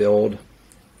AI to build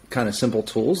kind of simple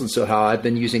tools. And so how I've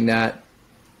been using that,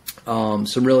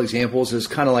 some real examples is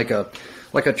kind of like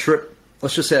a trip,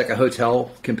 let's just say like a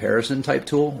hotel comparison type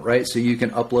tool, right? So you can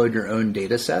upload your own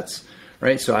data sets,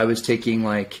 right? So I was taking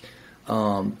like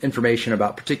information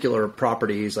about particular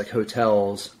properties like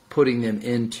hotels, putting them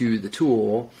into the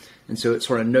tool. And so it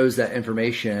sort of knows that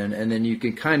information. And then you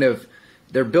can kind of,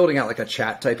 they're building out like a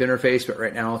chat type interface, but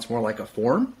right now it's more like a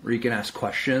form where you can ask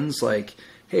questions like,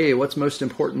 hey, what's most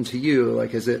important to you?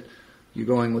 Like, is it you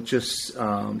going with just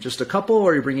a couple,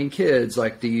 or are you bringing kids?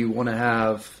 Like, do you want to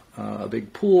have a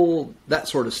big pool? That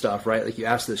sort of stuff, right? Like you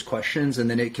ask those questions and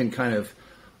then it can kind of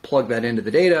plug that into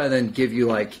the data and then give you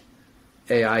like,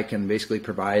 AI can basically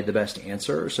provide the best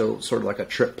answer. So sort of like a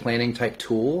trip planning type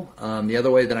tool. The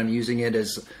other way that I'm using it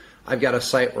is I've got a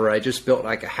site where I just built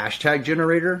like a hashtag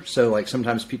generator. So like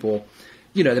sometimes people,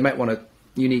 they might want a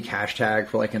unique hashtag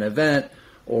for like an event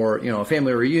or, a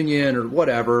family reunion or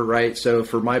whatever, right? So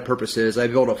for my purposes, I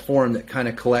built a form that kind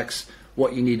of collects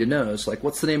what you need to know. So like,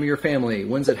 what's the name of your family?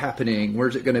 When's it happening?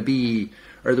 Where's it going to be?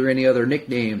 Are there any other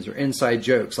nicknames or inside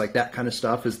jokes? Like that kind of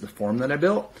stuff is the form that I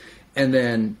built. And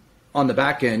then on the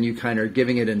back end, you kind of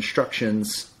giving it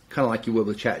instructions, kind of like you would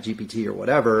with ChatGPT or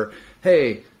whatever.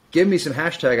 Hey, give me some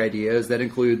hashtag ideas that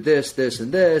include this, this,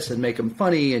 and this, and make them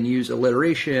funny and use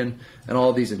alliteration and all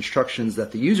of these instructions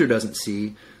that the user doesn't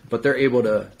see, but they're able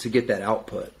to get that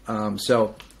output.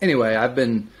 So anyway, I've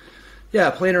been,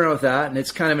 playing around with that, and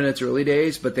it's kind of in its early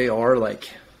days, but they are like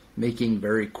making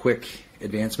very quick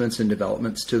advancements and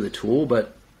developments to the tool.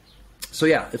 But so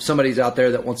if somebody's out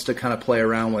there that wants to kind of play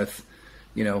around with,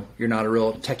 you're not a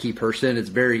real techie person, it's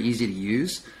very easy to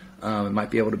use. Might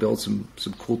be able to build some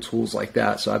cool tools like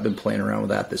that. So I've been playing around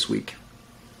with that this week.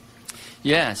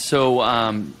 Yeah. So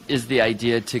is the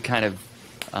idea to kind of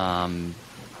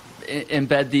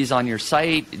embed these on your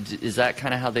site? Is that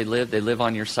kind of how they live? They live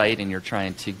on your site, and you're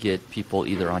trying to get people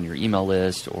either on your email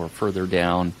list or further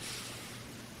down,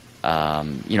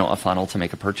 a funnel to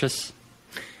make a purchase?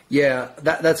 Yeah,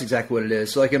 that's exactly what it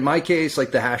is. So like in my case,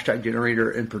 like the hashtag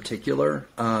generator in particular,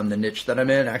 the niche that I'm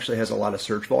in actually has a lot of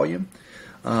search volume.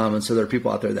 And so there are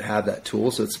people out there that have that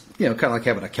tool. So it's, kind of like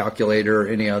having a calculator or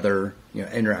any other,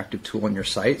 interactive tool on your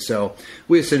site. So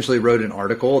we essentially wrote an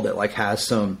article that like has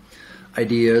some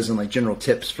ideas and like general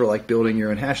tips for like building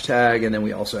your own hashtag. And then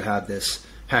we also have this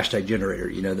hashtag generator,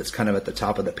 that's kind of at the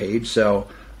top of the page. So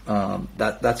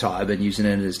that's how I've been using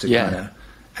it, is to kind of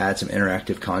add some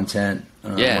interactive content.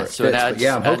 So it adds,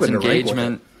 I'm hoping adds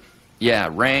engagement.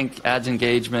 Adds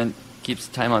engagement, keeps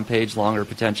time on page longer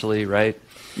potentially, right?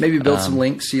 Maybe build some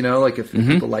links, like if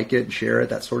people like it and share it,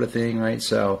 that sort of thing, right?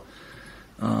 So,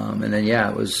 and then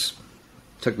it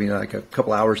took me like a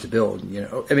couple hours to build.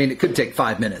 I mean, it could take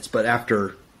 5 minutes, but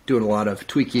after doing a lot of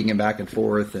tweaking and back and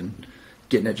forth and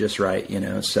getting it just right,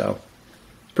 so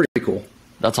pretty cool.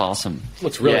 That's awesome.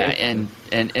 Looks really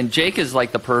and Jake is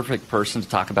like the perfect person to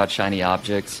talk about shiny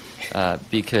objects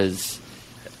because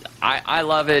I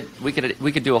love it. We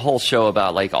could do a whole show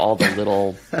about like all the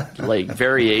little like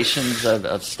variations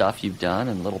of stuff you've done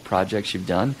and little projects you've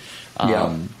done.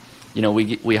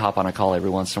 We hop on a call every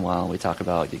once in a while and we talk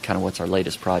about kind of what's our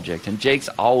latest project. And Jake's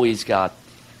always got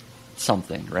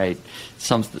something, right?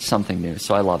 Something new.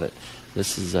 So I love it.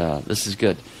 This is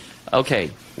good.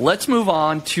 Okay, let's move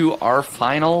on to our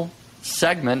final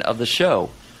segment of the show,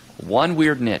 One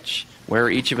Weird Niche, where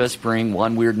each of us bring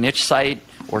one weird niche site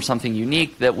or something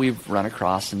unique that we've run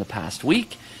across in the past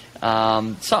week.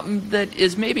 Something that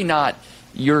is maybe not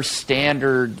your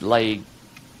standard like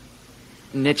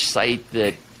niche site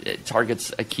that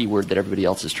targets a keyword that everybody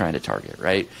else is trying to target,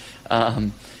 right?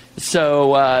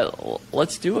 So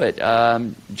let's do it.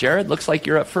 Jared, looks like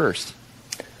you're up first.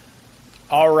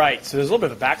 All right, so there's a little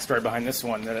bit of a backstory behind this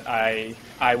one that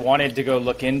I wanted to go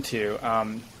look into.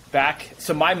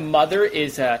 So my mother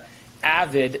is a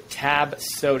avid Tab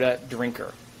soda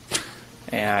drinker.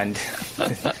 And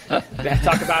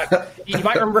talk about, you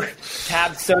might remember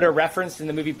Tab soda referenced in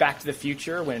the movie Back to the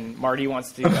Future when Marty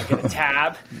wants to get a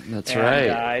tab. That's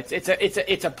right.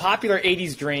 It's a popular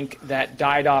 80s drink that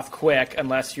died off quick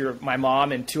unless you're my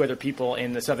mom and two other people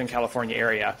in the Southern California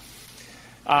area.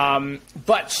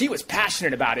 But she was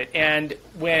passionate about it. And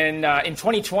when in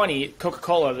 2020,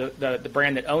 Coca-Cola, the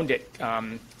brand that owned it,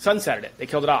 sunsetted it. They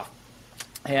killed it off.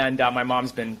 And my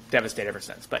mom's been devastated ever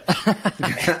since. But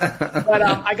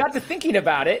I got to thinking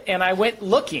about it, and I went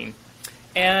looking.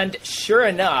 And sure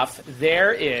enough,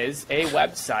 there is a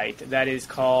website that is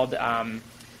called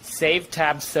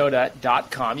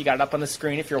SaveTabSoda.com. You got it up on the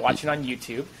screen if you're watching on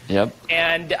YouTube. Yep.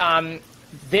 And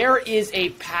there is a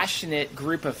passionate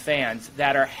group of fans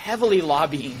that are heavily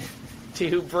lobbying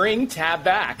to bring Tab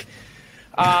back.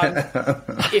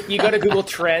 If you go to Google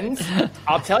Trends,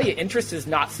 I'll tell you, interest does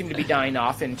not seem to be dying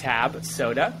off in Tab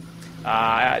Soda.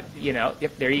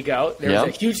 Yep, there you go. There was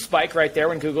a huge spike right there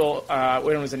when Google,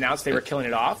 when it was announced they were killing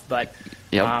it off. But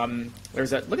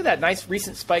there's look at that nice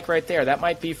recent spike right there. That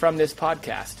might be from this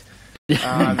podcast.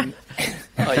 Oh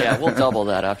yeah, we'll double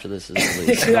that after this is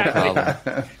released. Exactly. No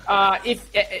problem.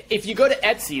 If you go to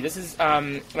Etsy, this is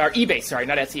or eBay. Sorry,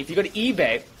 not Etsy. If you go to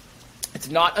eBay, it's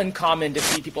not uncommon to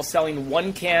see people selling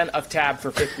one can of Tab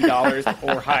for $50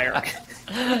 or higher.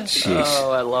 Jeez.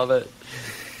 Oh, I love it.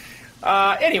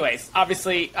 Anyways,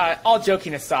 obviously, all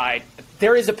joking aside,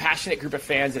 there is a passionate group of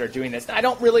fans that are doing this. I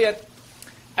don't really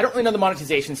know the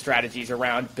monetization strategies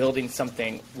around building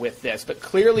something with this, but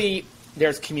clearly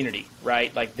there's community,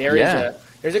 right? Like there's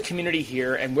a community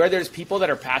here, and where there's people that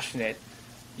are passionate,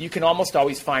 you can almost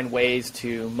always find ways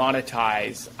to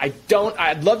monetize.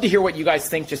 I'd love to hear what you guys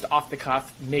think just off the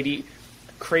cuff, maybe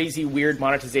crazy, weird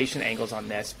monetization angles on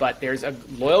this, but there's a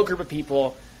loyal group of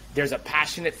people, there's a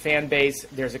passionate fan base,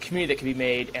 there's a community that can be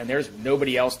made, and there's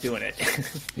nobody else doing it.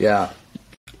 Yeah.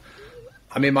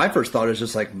 I mean, my first thought is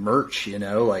just like merch,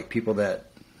 like people that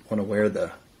want to wear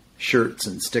the shirts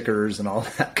and stickers and all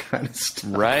that kind of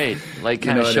stuff. Right. Like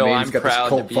kind of show I'm He's got proud this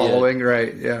cult to be following,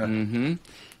 right? Yeah. Mm-hmm.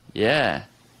 Yeah.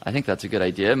 I think that's a good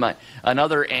idea.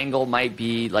 Another angle might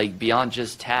be like beyond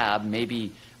just Tab,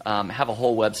 maybe have a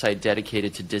whole website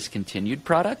dedicated to discontinued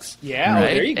products. Yeah,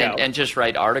 right? there you go. And just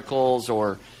write articles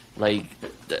or like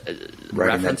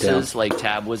references, like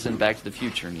Tab was in Back to the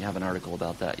Future, and you have an article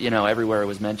about that. Everywhere it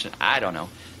was mentioned. I don't know.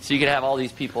 So you could have all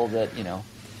these people that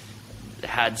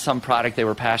had some product they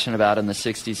were passionate about in the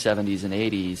 60s, 70s, and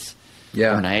 80s,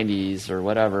 or 90s, or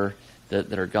whatever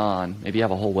that are gone. Maybe you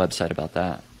have a whole website about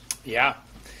that. Yeah.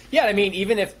 Yeah, I mean,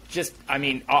 even if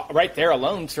right there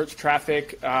alone, search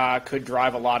traffic could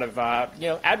drive a lot of,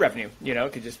 ad revenue.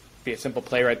 It could just be a simple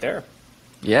play right there.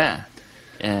 Yeah.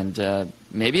 And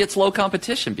maybe it's low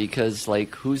competition because,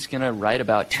 like, who's going to write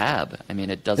about Tab? I mean,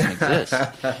 it doesn't exist,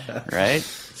 right?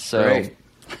 So Right.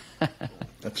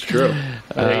 That's true.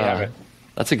 There you have it.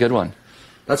 That's a good one.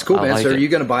 That's cool, man. Like so are it. you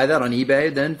going to buy that on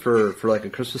eBay then for like a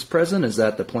Christmas present? Is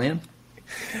that the plan?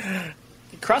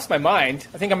 It crossed my mind.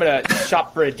 I think I'm going to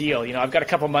shop for a deal. I've got a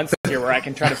couple months here where I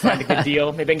can try to find a good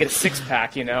deal. Maybe I can get a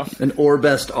 6-pack, An or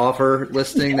best offer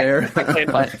listing there.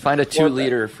 Find a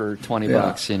 2-liter for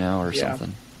 $20, or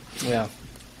something. Yeah.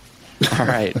 All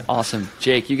right. Awesome.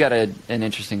 Jake, you got an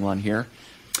interesting one here.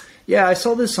 Yeah, I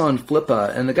saw this on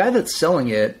Flippa, and the guy that's selling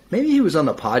it, maybe he was on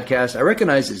the podcast. I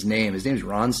recognize his name. His name's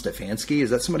Ron Stefanski. Is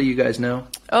that somebody you guys know?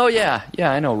 Oh, yeah.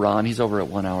 Yeah, I know Ron. He's over at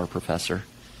 1 Hour Professor.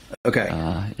 Okay.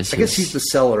 I guess he's the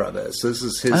seller of it. So this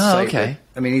is his site. Okay.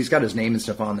 He's got his name and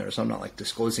stuff on there, so I'm not like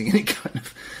disclosing any kind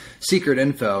of secret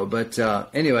info. But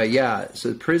anyway, yeah,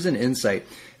 so Prison Insight.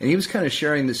 And he was kind of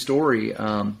sharing the story,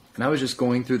 and I was just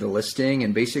going through the listing,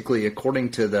 and basically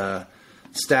according to the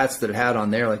stats that it had on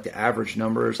there, like the average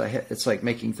numbers, it's like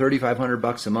making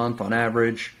 $3,500 a month on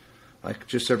average, like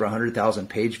just over 100,000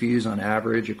 page views on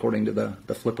average, according to the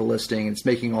Flippa listing. It's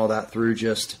making all that through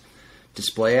just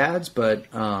display ads, but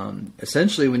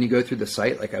essentially when you go through the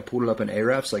site, like I pulled it up in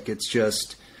Ahrefs, like it's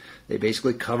just, they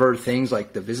basically cover things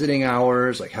like the visiting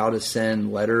hours, like how to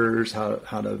send letters, how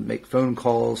to make phone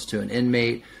calls to an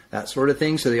inmate, that sort of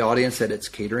thing. So the audience that it's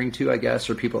catering to, I guess,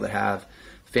 are people that have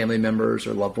family members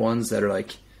or loved ones that are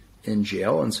like in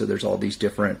jail. And so there's all these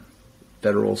different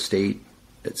federal, state,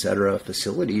 et cetera,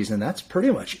 facilities. And that's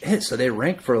pretty much it. So they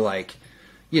rank for like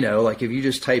if you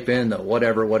just type in the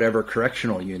whatever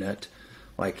correctional unit,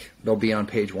 like they'll be on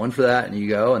page 1 for that. And you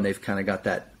go, and they've kind of got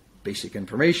that basic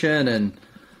information, and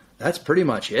that's pretty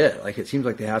much it. Like it seems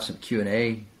like they have some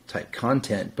Q&A type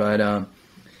content, but I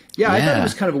thought it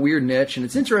was kind of a weird niche, and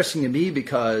it's interesting to me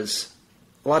because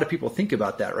a lot of people think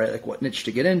about that, right? Like what niche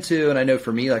to get into. And I know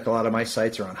for me, like a lot of my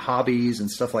sites are on hobbies and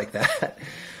stuff like that.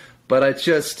 But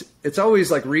it's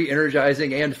always like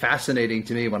re-energizing and fascinating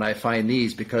to me when I find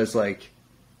these, because like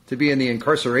to be in the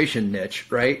incarceration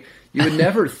niche, right? You would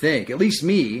never think, at least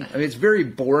me, it's very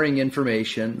boring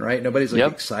information, right? Nobody's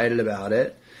like excited about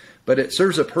it, but it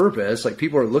serves a purpose. Like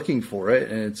people are looking for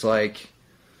it, and it's like,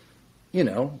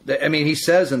 he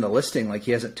says in the listing, like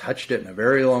he hasn't touched it in a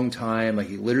very long time. Like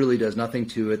he literally does nothing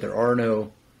to it. There are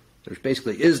no there's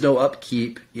basically is no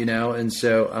upkeep, and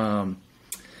so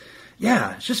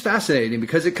yeah, it's just fascinating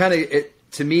because it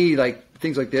to me, like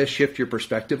things like this shift your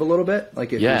perspective a little bit.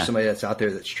 Like if you're somebody that's out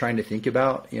there that's trying to think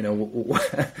about,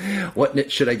 what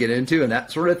niche should I get into and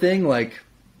that sort of thing. Like,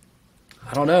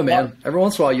 I don't know, man. Every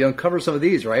once in a while you uncover some of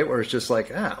these, right? Where it's just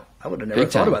like, I would have never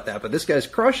thought about that, but this guy's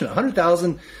crushing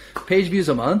 100,000 page views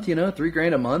a month,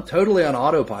 $3,000 a month, totally on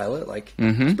autopilot. Like,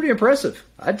 it's pretty impressive.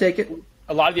 I'd take it.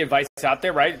 A lot of the advice out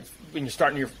there, right? When you're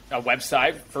starting your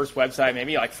website, first website,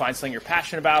 maybe like find something you're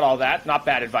passionate about, all that. Not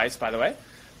bad advice, by the way.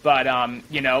 But,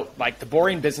 like the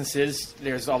boring businesses,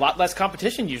 there's a lot less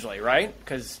competition usually, right?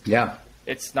 Because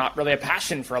it's not really a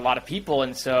passion for a lot of people.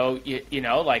 And so,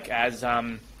 like as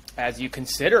you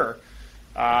consider,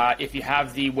 if you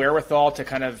have the wherewithal to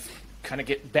kind of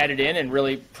get bedded in and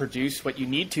really produce what you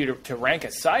need to rank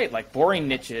a site, like boring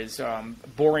niches,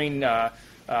 boring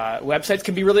websites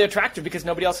can be really attractive because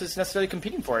nobody else is necessarily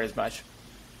competing for it as much.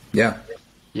 Yeah,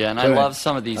 and I love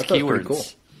some of these keywords. Cool.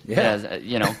 Yeah.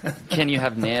 Can you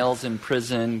have nails in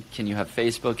prison? Can you have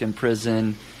Facebook in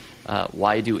prison?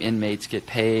 Why do inmates get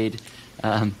paid?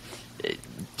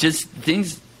 Just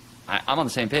things. I'm on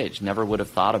the same page. Never would have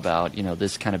thought about,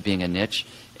 this kind of being a niche,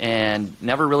 and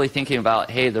never really thinking about,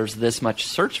 hey, there's this much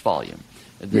search volume.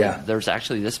 There's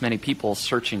actually this many people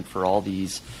searching for all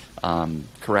these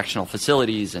correctional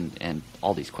facilities and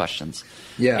all these questions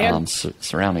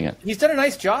surrounding it. He's done a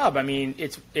nice job. I mean,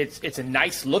 it's a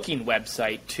nice looking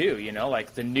website too.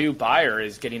 Like the new buyer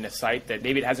is getting a site that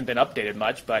maybe it hasn't been updated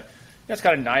much, but it's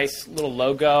got a nice little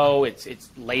logo. It's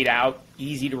laid out,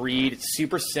 easy to read. It's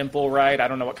super simple, right? I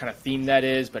don't know what kind of theme that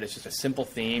is, but it's just a simple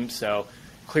theme. So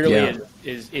clearly it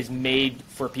is made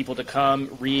for people to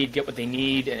come, read, get what they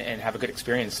need, and have a good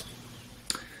experience.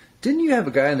 Didn't you have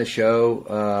a guy on the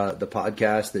show, the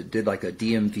podcast, that did like a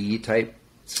DMV type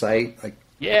site? Like,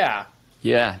 DMV.org.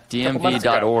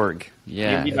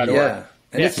 DMV.org.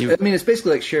 And it's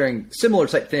basically like sharing similar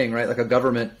type thing, right? Like a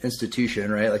government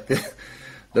institution, right? Like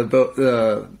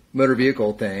the motor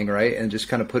vehicle thing, right? And just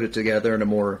kind of put it together in a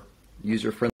more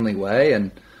user-friendly way. And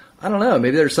I don't know,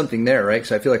 maybe there's something there, right?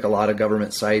 Because I feel like a lot of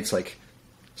government sites, like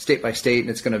state by state,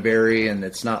 and it's going to vary, and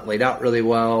it's not laid out really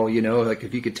well. Like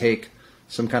if you could take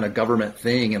some kind of government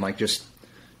thing and like just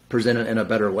present it in a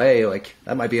better way, like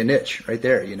that might be a niche right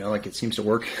there. Like it seems to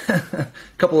work. A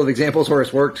couple of examples where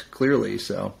it's worked clearly.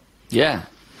 So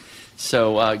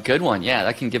good one. Yeah,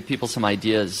 that can give people some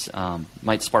ideas,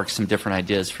 might spark some different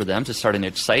ideas for them to start a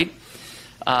niche site.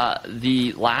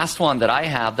 The last one that I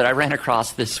have that I ran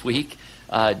across this week,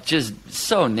 just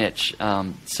so niche.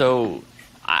 So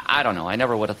I don't know. I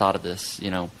never would have thought of this,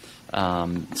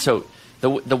 So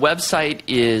the website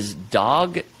is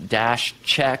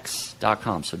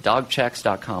dog-checks.com. So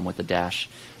dogchecks.com with a dash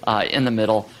in the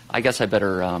middle. I guess I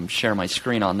better share my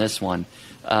screen on this one.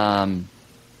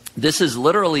 This is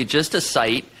literally just a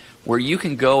site where you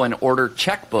can go and order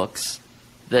checkbooks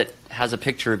that has a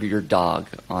picture of your dog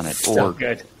on it of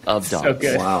dogs. So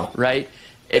good. Wow. Right?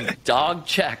 Dog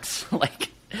checks.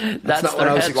 Like that's not what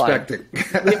I was expecting.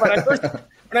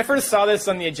 When I first saw this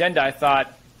on the agenda, I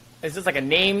thought, is this like a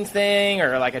name thing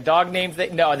or like a dog name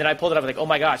thing? No, and then I pulled it up like, oh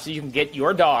my gosh, so you can get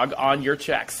your dog on your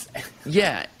checks.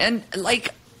 Yeah, and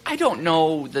like I don't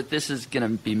know that this is going to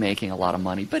be making a lot of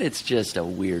money, but it's just a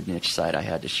weird niche site I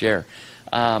had to share.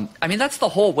 I mean, that's the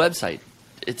whole website.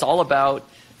 It's all about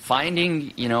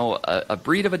finding, a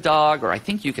breed of a dog, or I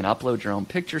think you can upload your own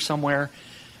picture somewhere.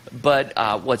 But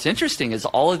what's interesting is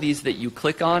all of these that you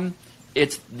click on,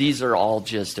 these are all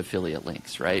just affiliate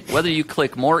links, right? Whether you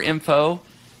click more info,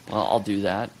 well, I'll do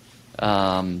that.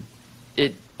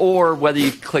 Or whether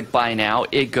you click buy now,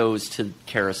 it goes to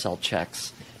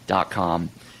carouselchecks.com.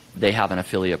 They have an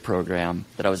affiliate program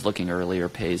that I was looking earlier,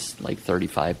 pays like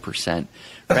 35%,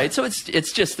 right? So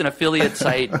it's just an affiliate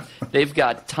site. They've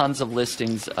got tons of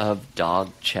listings of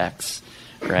dog checks,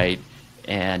 right?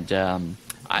 And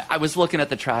I was looking at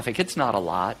the traffic. It's not a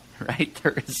lot, right?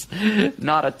 There is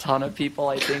not a ton of people,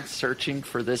 I think, searching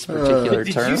for this particular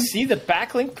term. Did you see the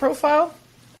backlink profile?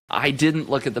 I didn't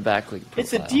look at the backlink profile.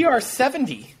 It's a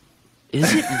DR70.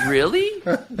 Is it really?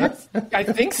 I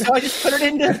think so. I just put it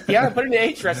into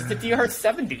Ahrefs. It's a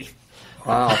DR70.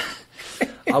 Wow.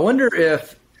 I wonder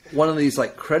if one of these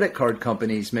like credit card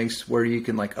companies makes where you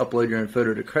can like upload your own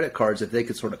photo to credit cards, if they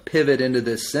could sort of pivot into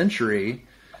this century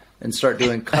and start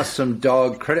doing custom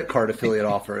dog credit card affiliate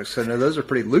offers. So no, those are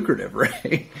pretty lucrative,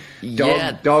 right?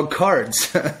 Dog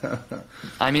cards.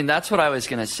 I mean, that's what I was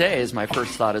going to say is my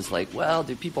first thought is like, well,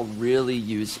 do people really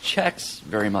use checks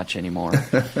very much anymore?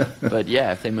 But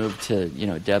yeah, if they move to,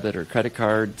 debit or credit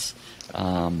cards,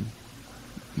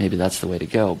 maybe that's the way to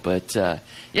go. But Wow.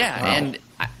 And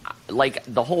like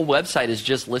the whole website is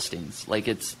just listings. Like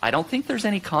I don't think there's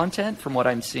any content from what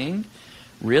I'm seeing,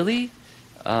 really.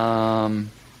 I'm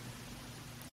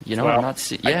not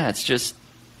seeing. Yeah, it's just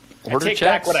order take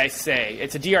checks. back what I say.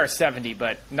 It's a DR70,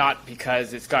 but not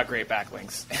because it's got great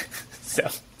backlinks. So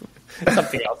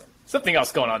something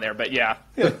else going on there. But yeah.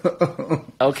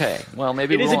 Okay, well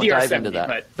maybe we won't dive into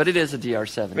that. But it is a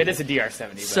DR70. It is a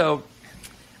DR70. So,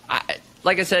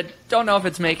 like I said, don't know if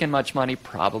it's making much money.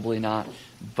 Probably not.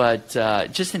 But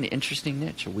just an interesting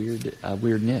niche, a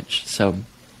weird niche. So.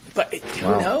 But who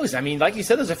knows? I mean, like you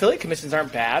said, those affiliate commissions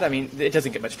aren't bad. I mean, it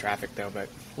doesn't get much traffic though. But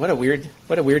what a weird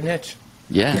niche.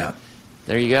 Yeah.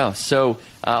 There you go. So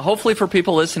hopefully for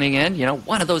people listening in,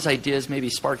 one of those ideas maybe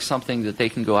sparks something that they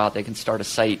can go out, they can start a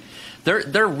site.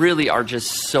 There really are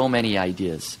just so many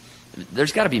ideas.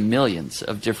 There's got to be millions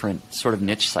of different sort of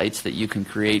niche sites that you can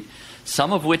create,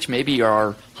 some of which maybe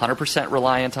are 100%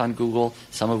 reliant on Google,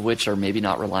 some of which are maybe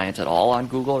not reliant at all on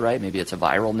Google, right? Maybe it's a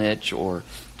viral niche or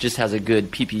just has a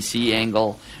good PPC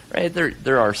angle, right?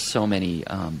 There are so many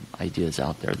ideas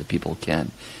out there that people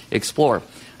can explore.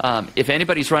 If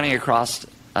anybody's running across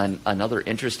another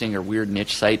interesting or weird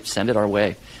niche site, send it our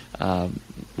way.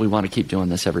 We want to keep doing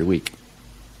this every week.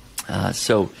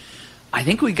 So I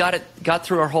think we got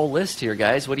through our whole list here,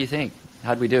 guys. What do you think?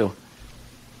 How'd we do?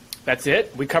 That's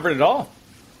it. We covered it all.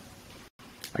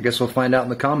 I guess we'll find out in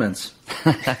the comments.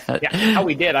 Yeah, how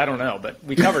we did, I don't know, but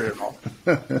we covered it all.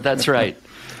 That's right.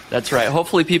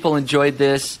 Hopefully people enjoyed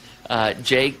this.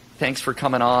 Jake, thanks for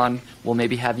coming on. We'll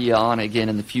maybe have you on again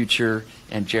in the future.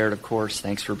 And Jared, of course,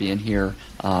 thanks for being here.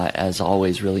 As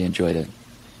always, really enjoyed it.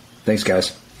 Thanks,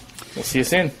 guys. We'll see you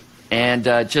soon. And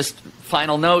just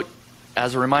final note,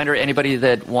 as a reminder, anybody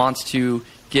that wants to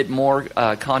get more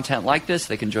content like this,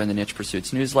 they can join the Niche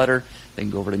Pursuits newsletter. They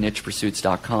can go over to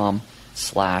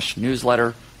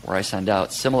nichepursuits.com/newsletter, where I send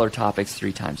out similar topics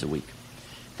 3 times a week.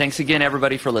 Thanks again,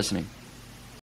 everybody, for listening.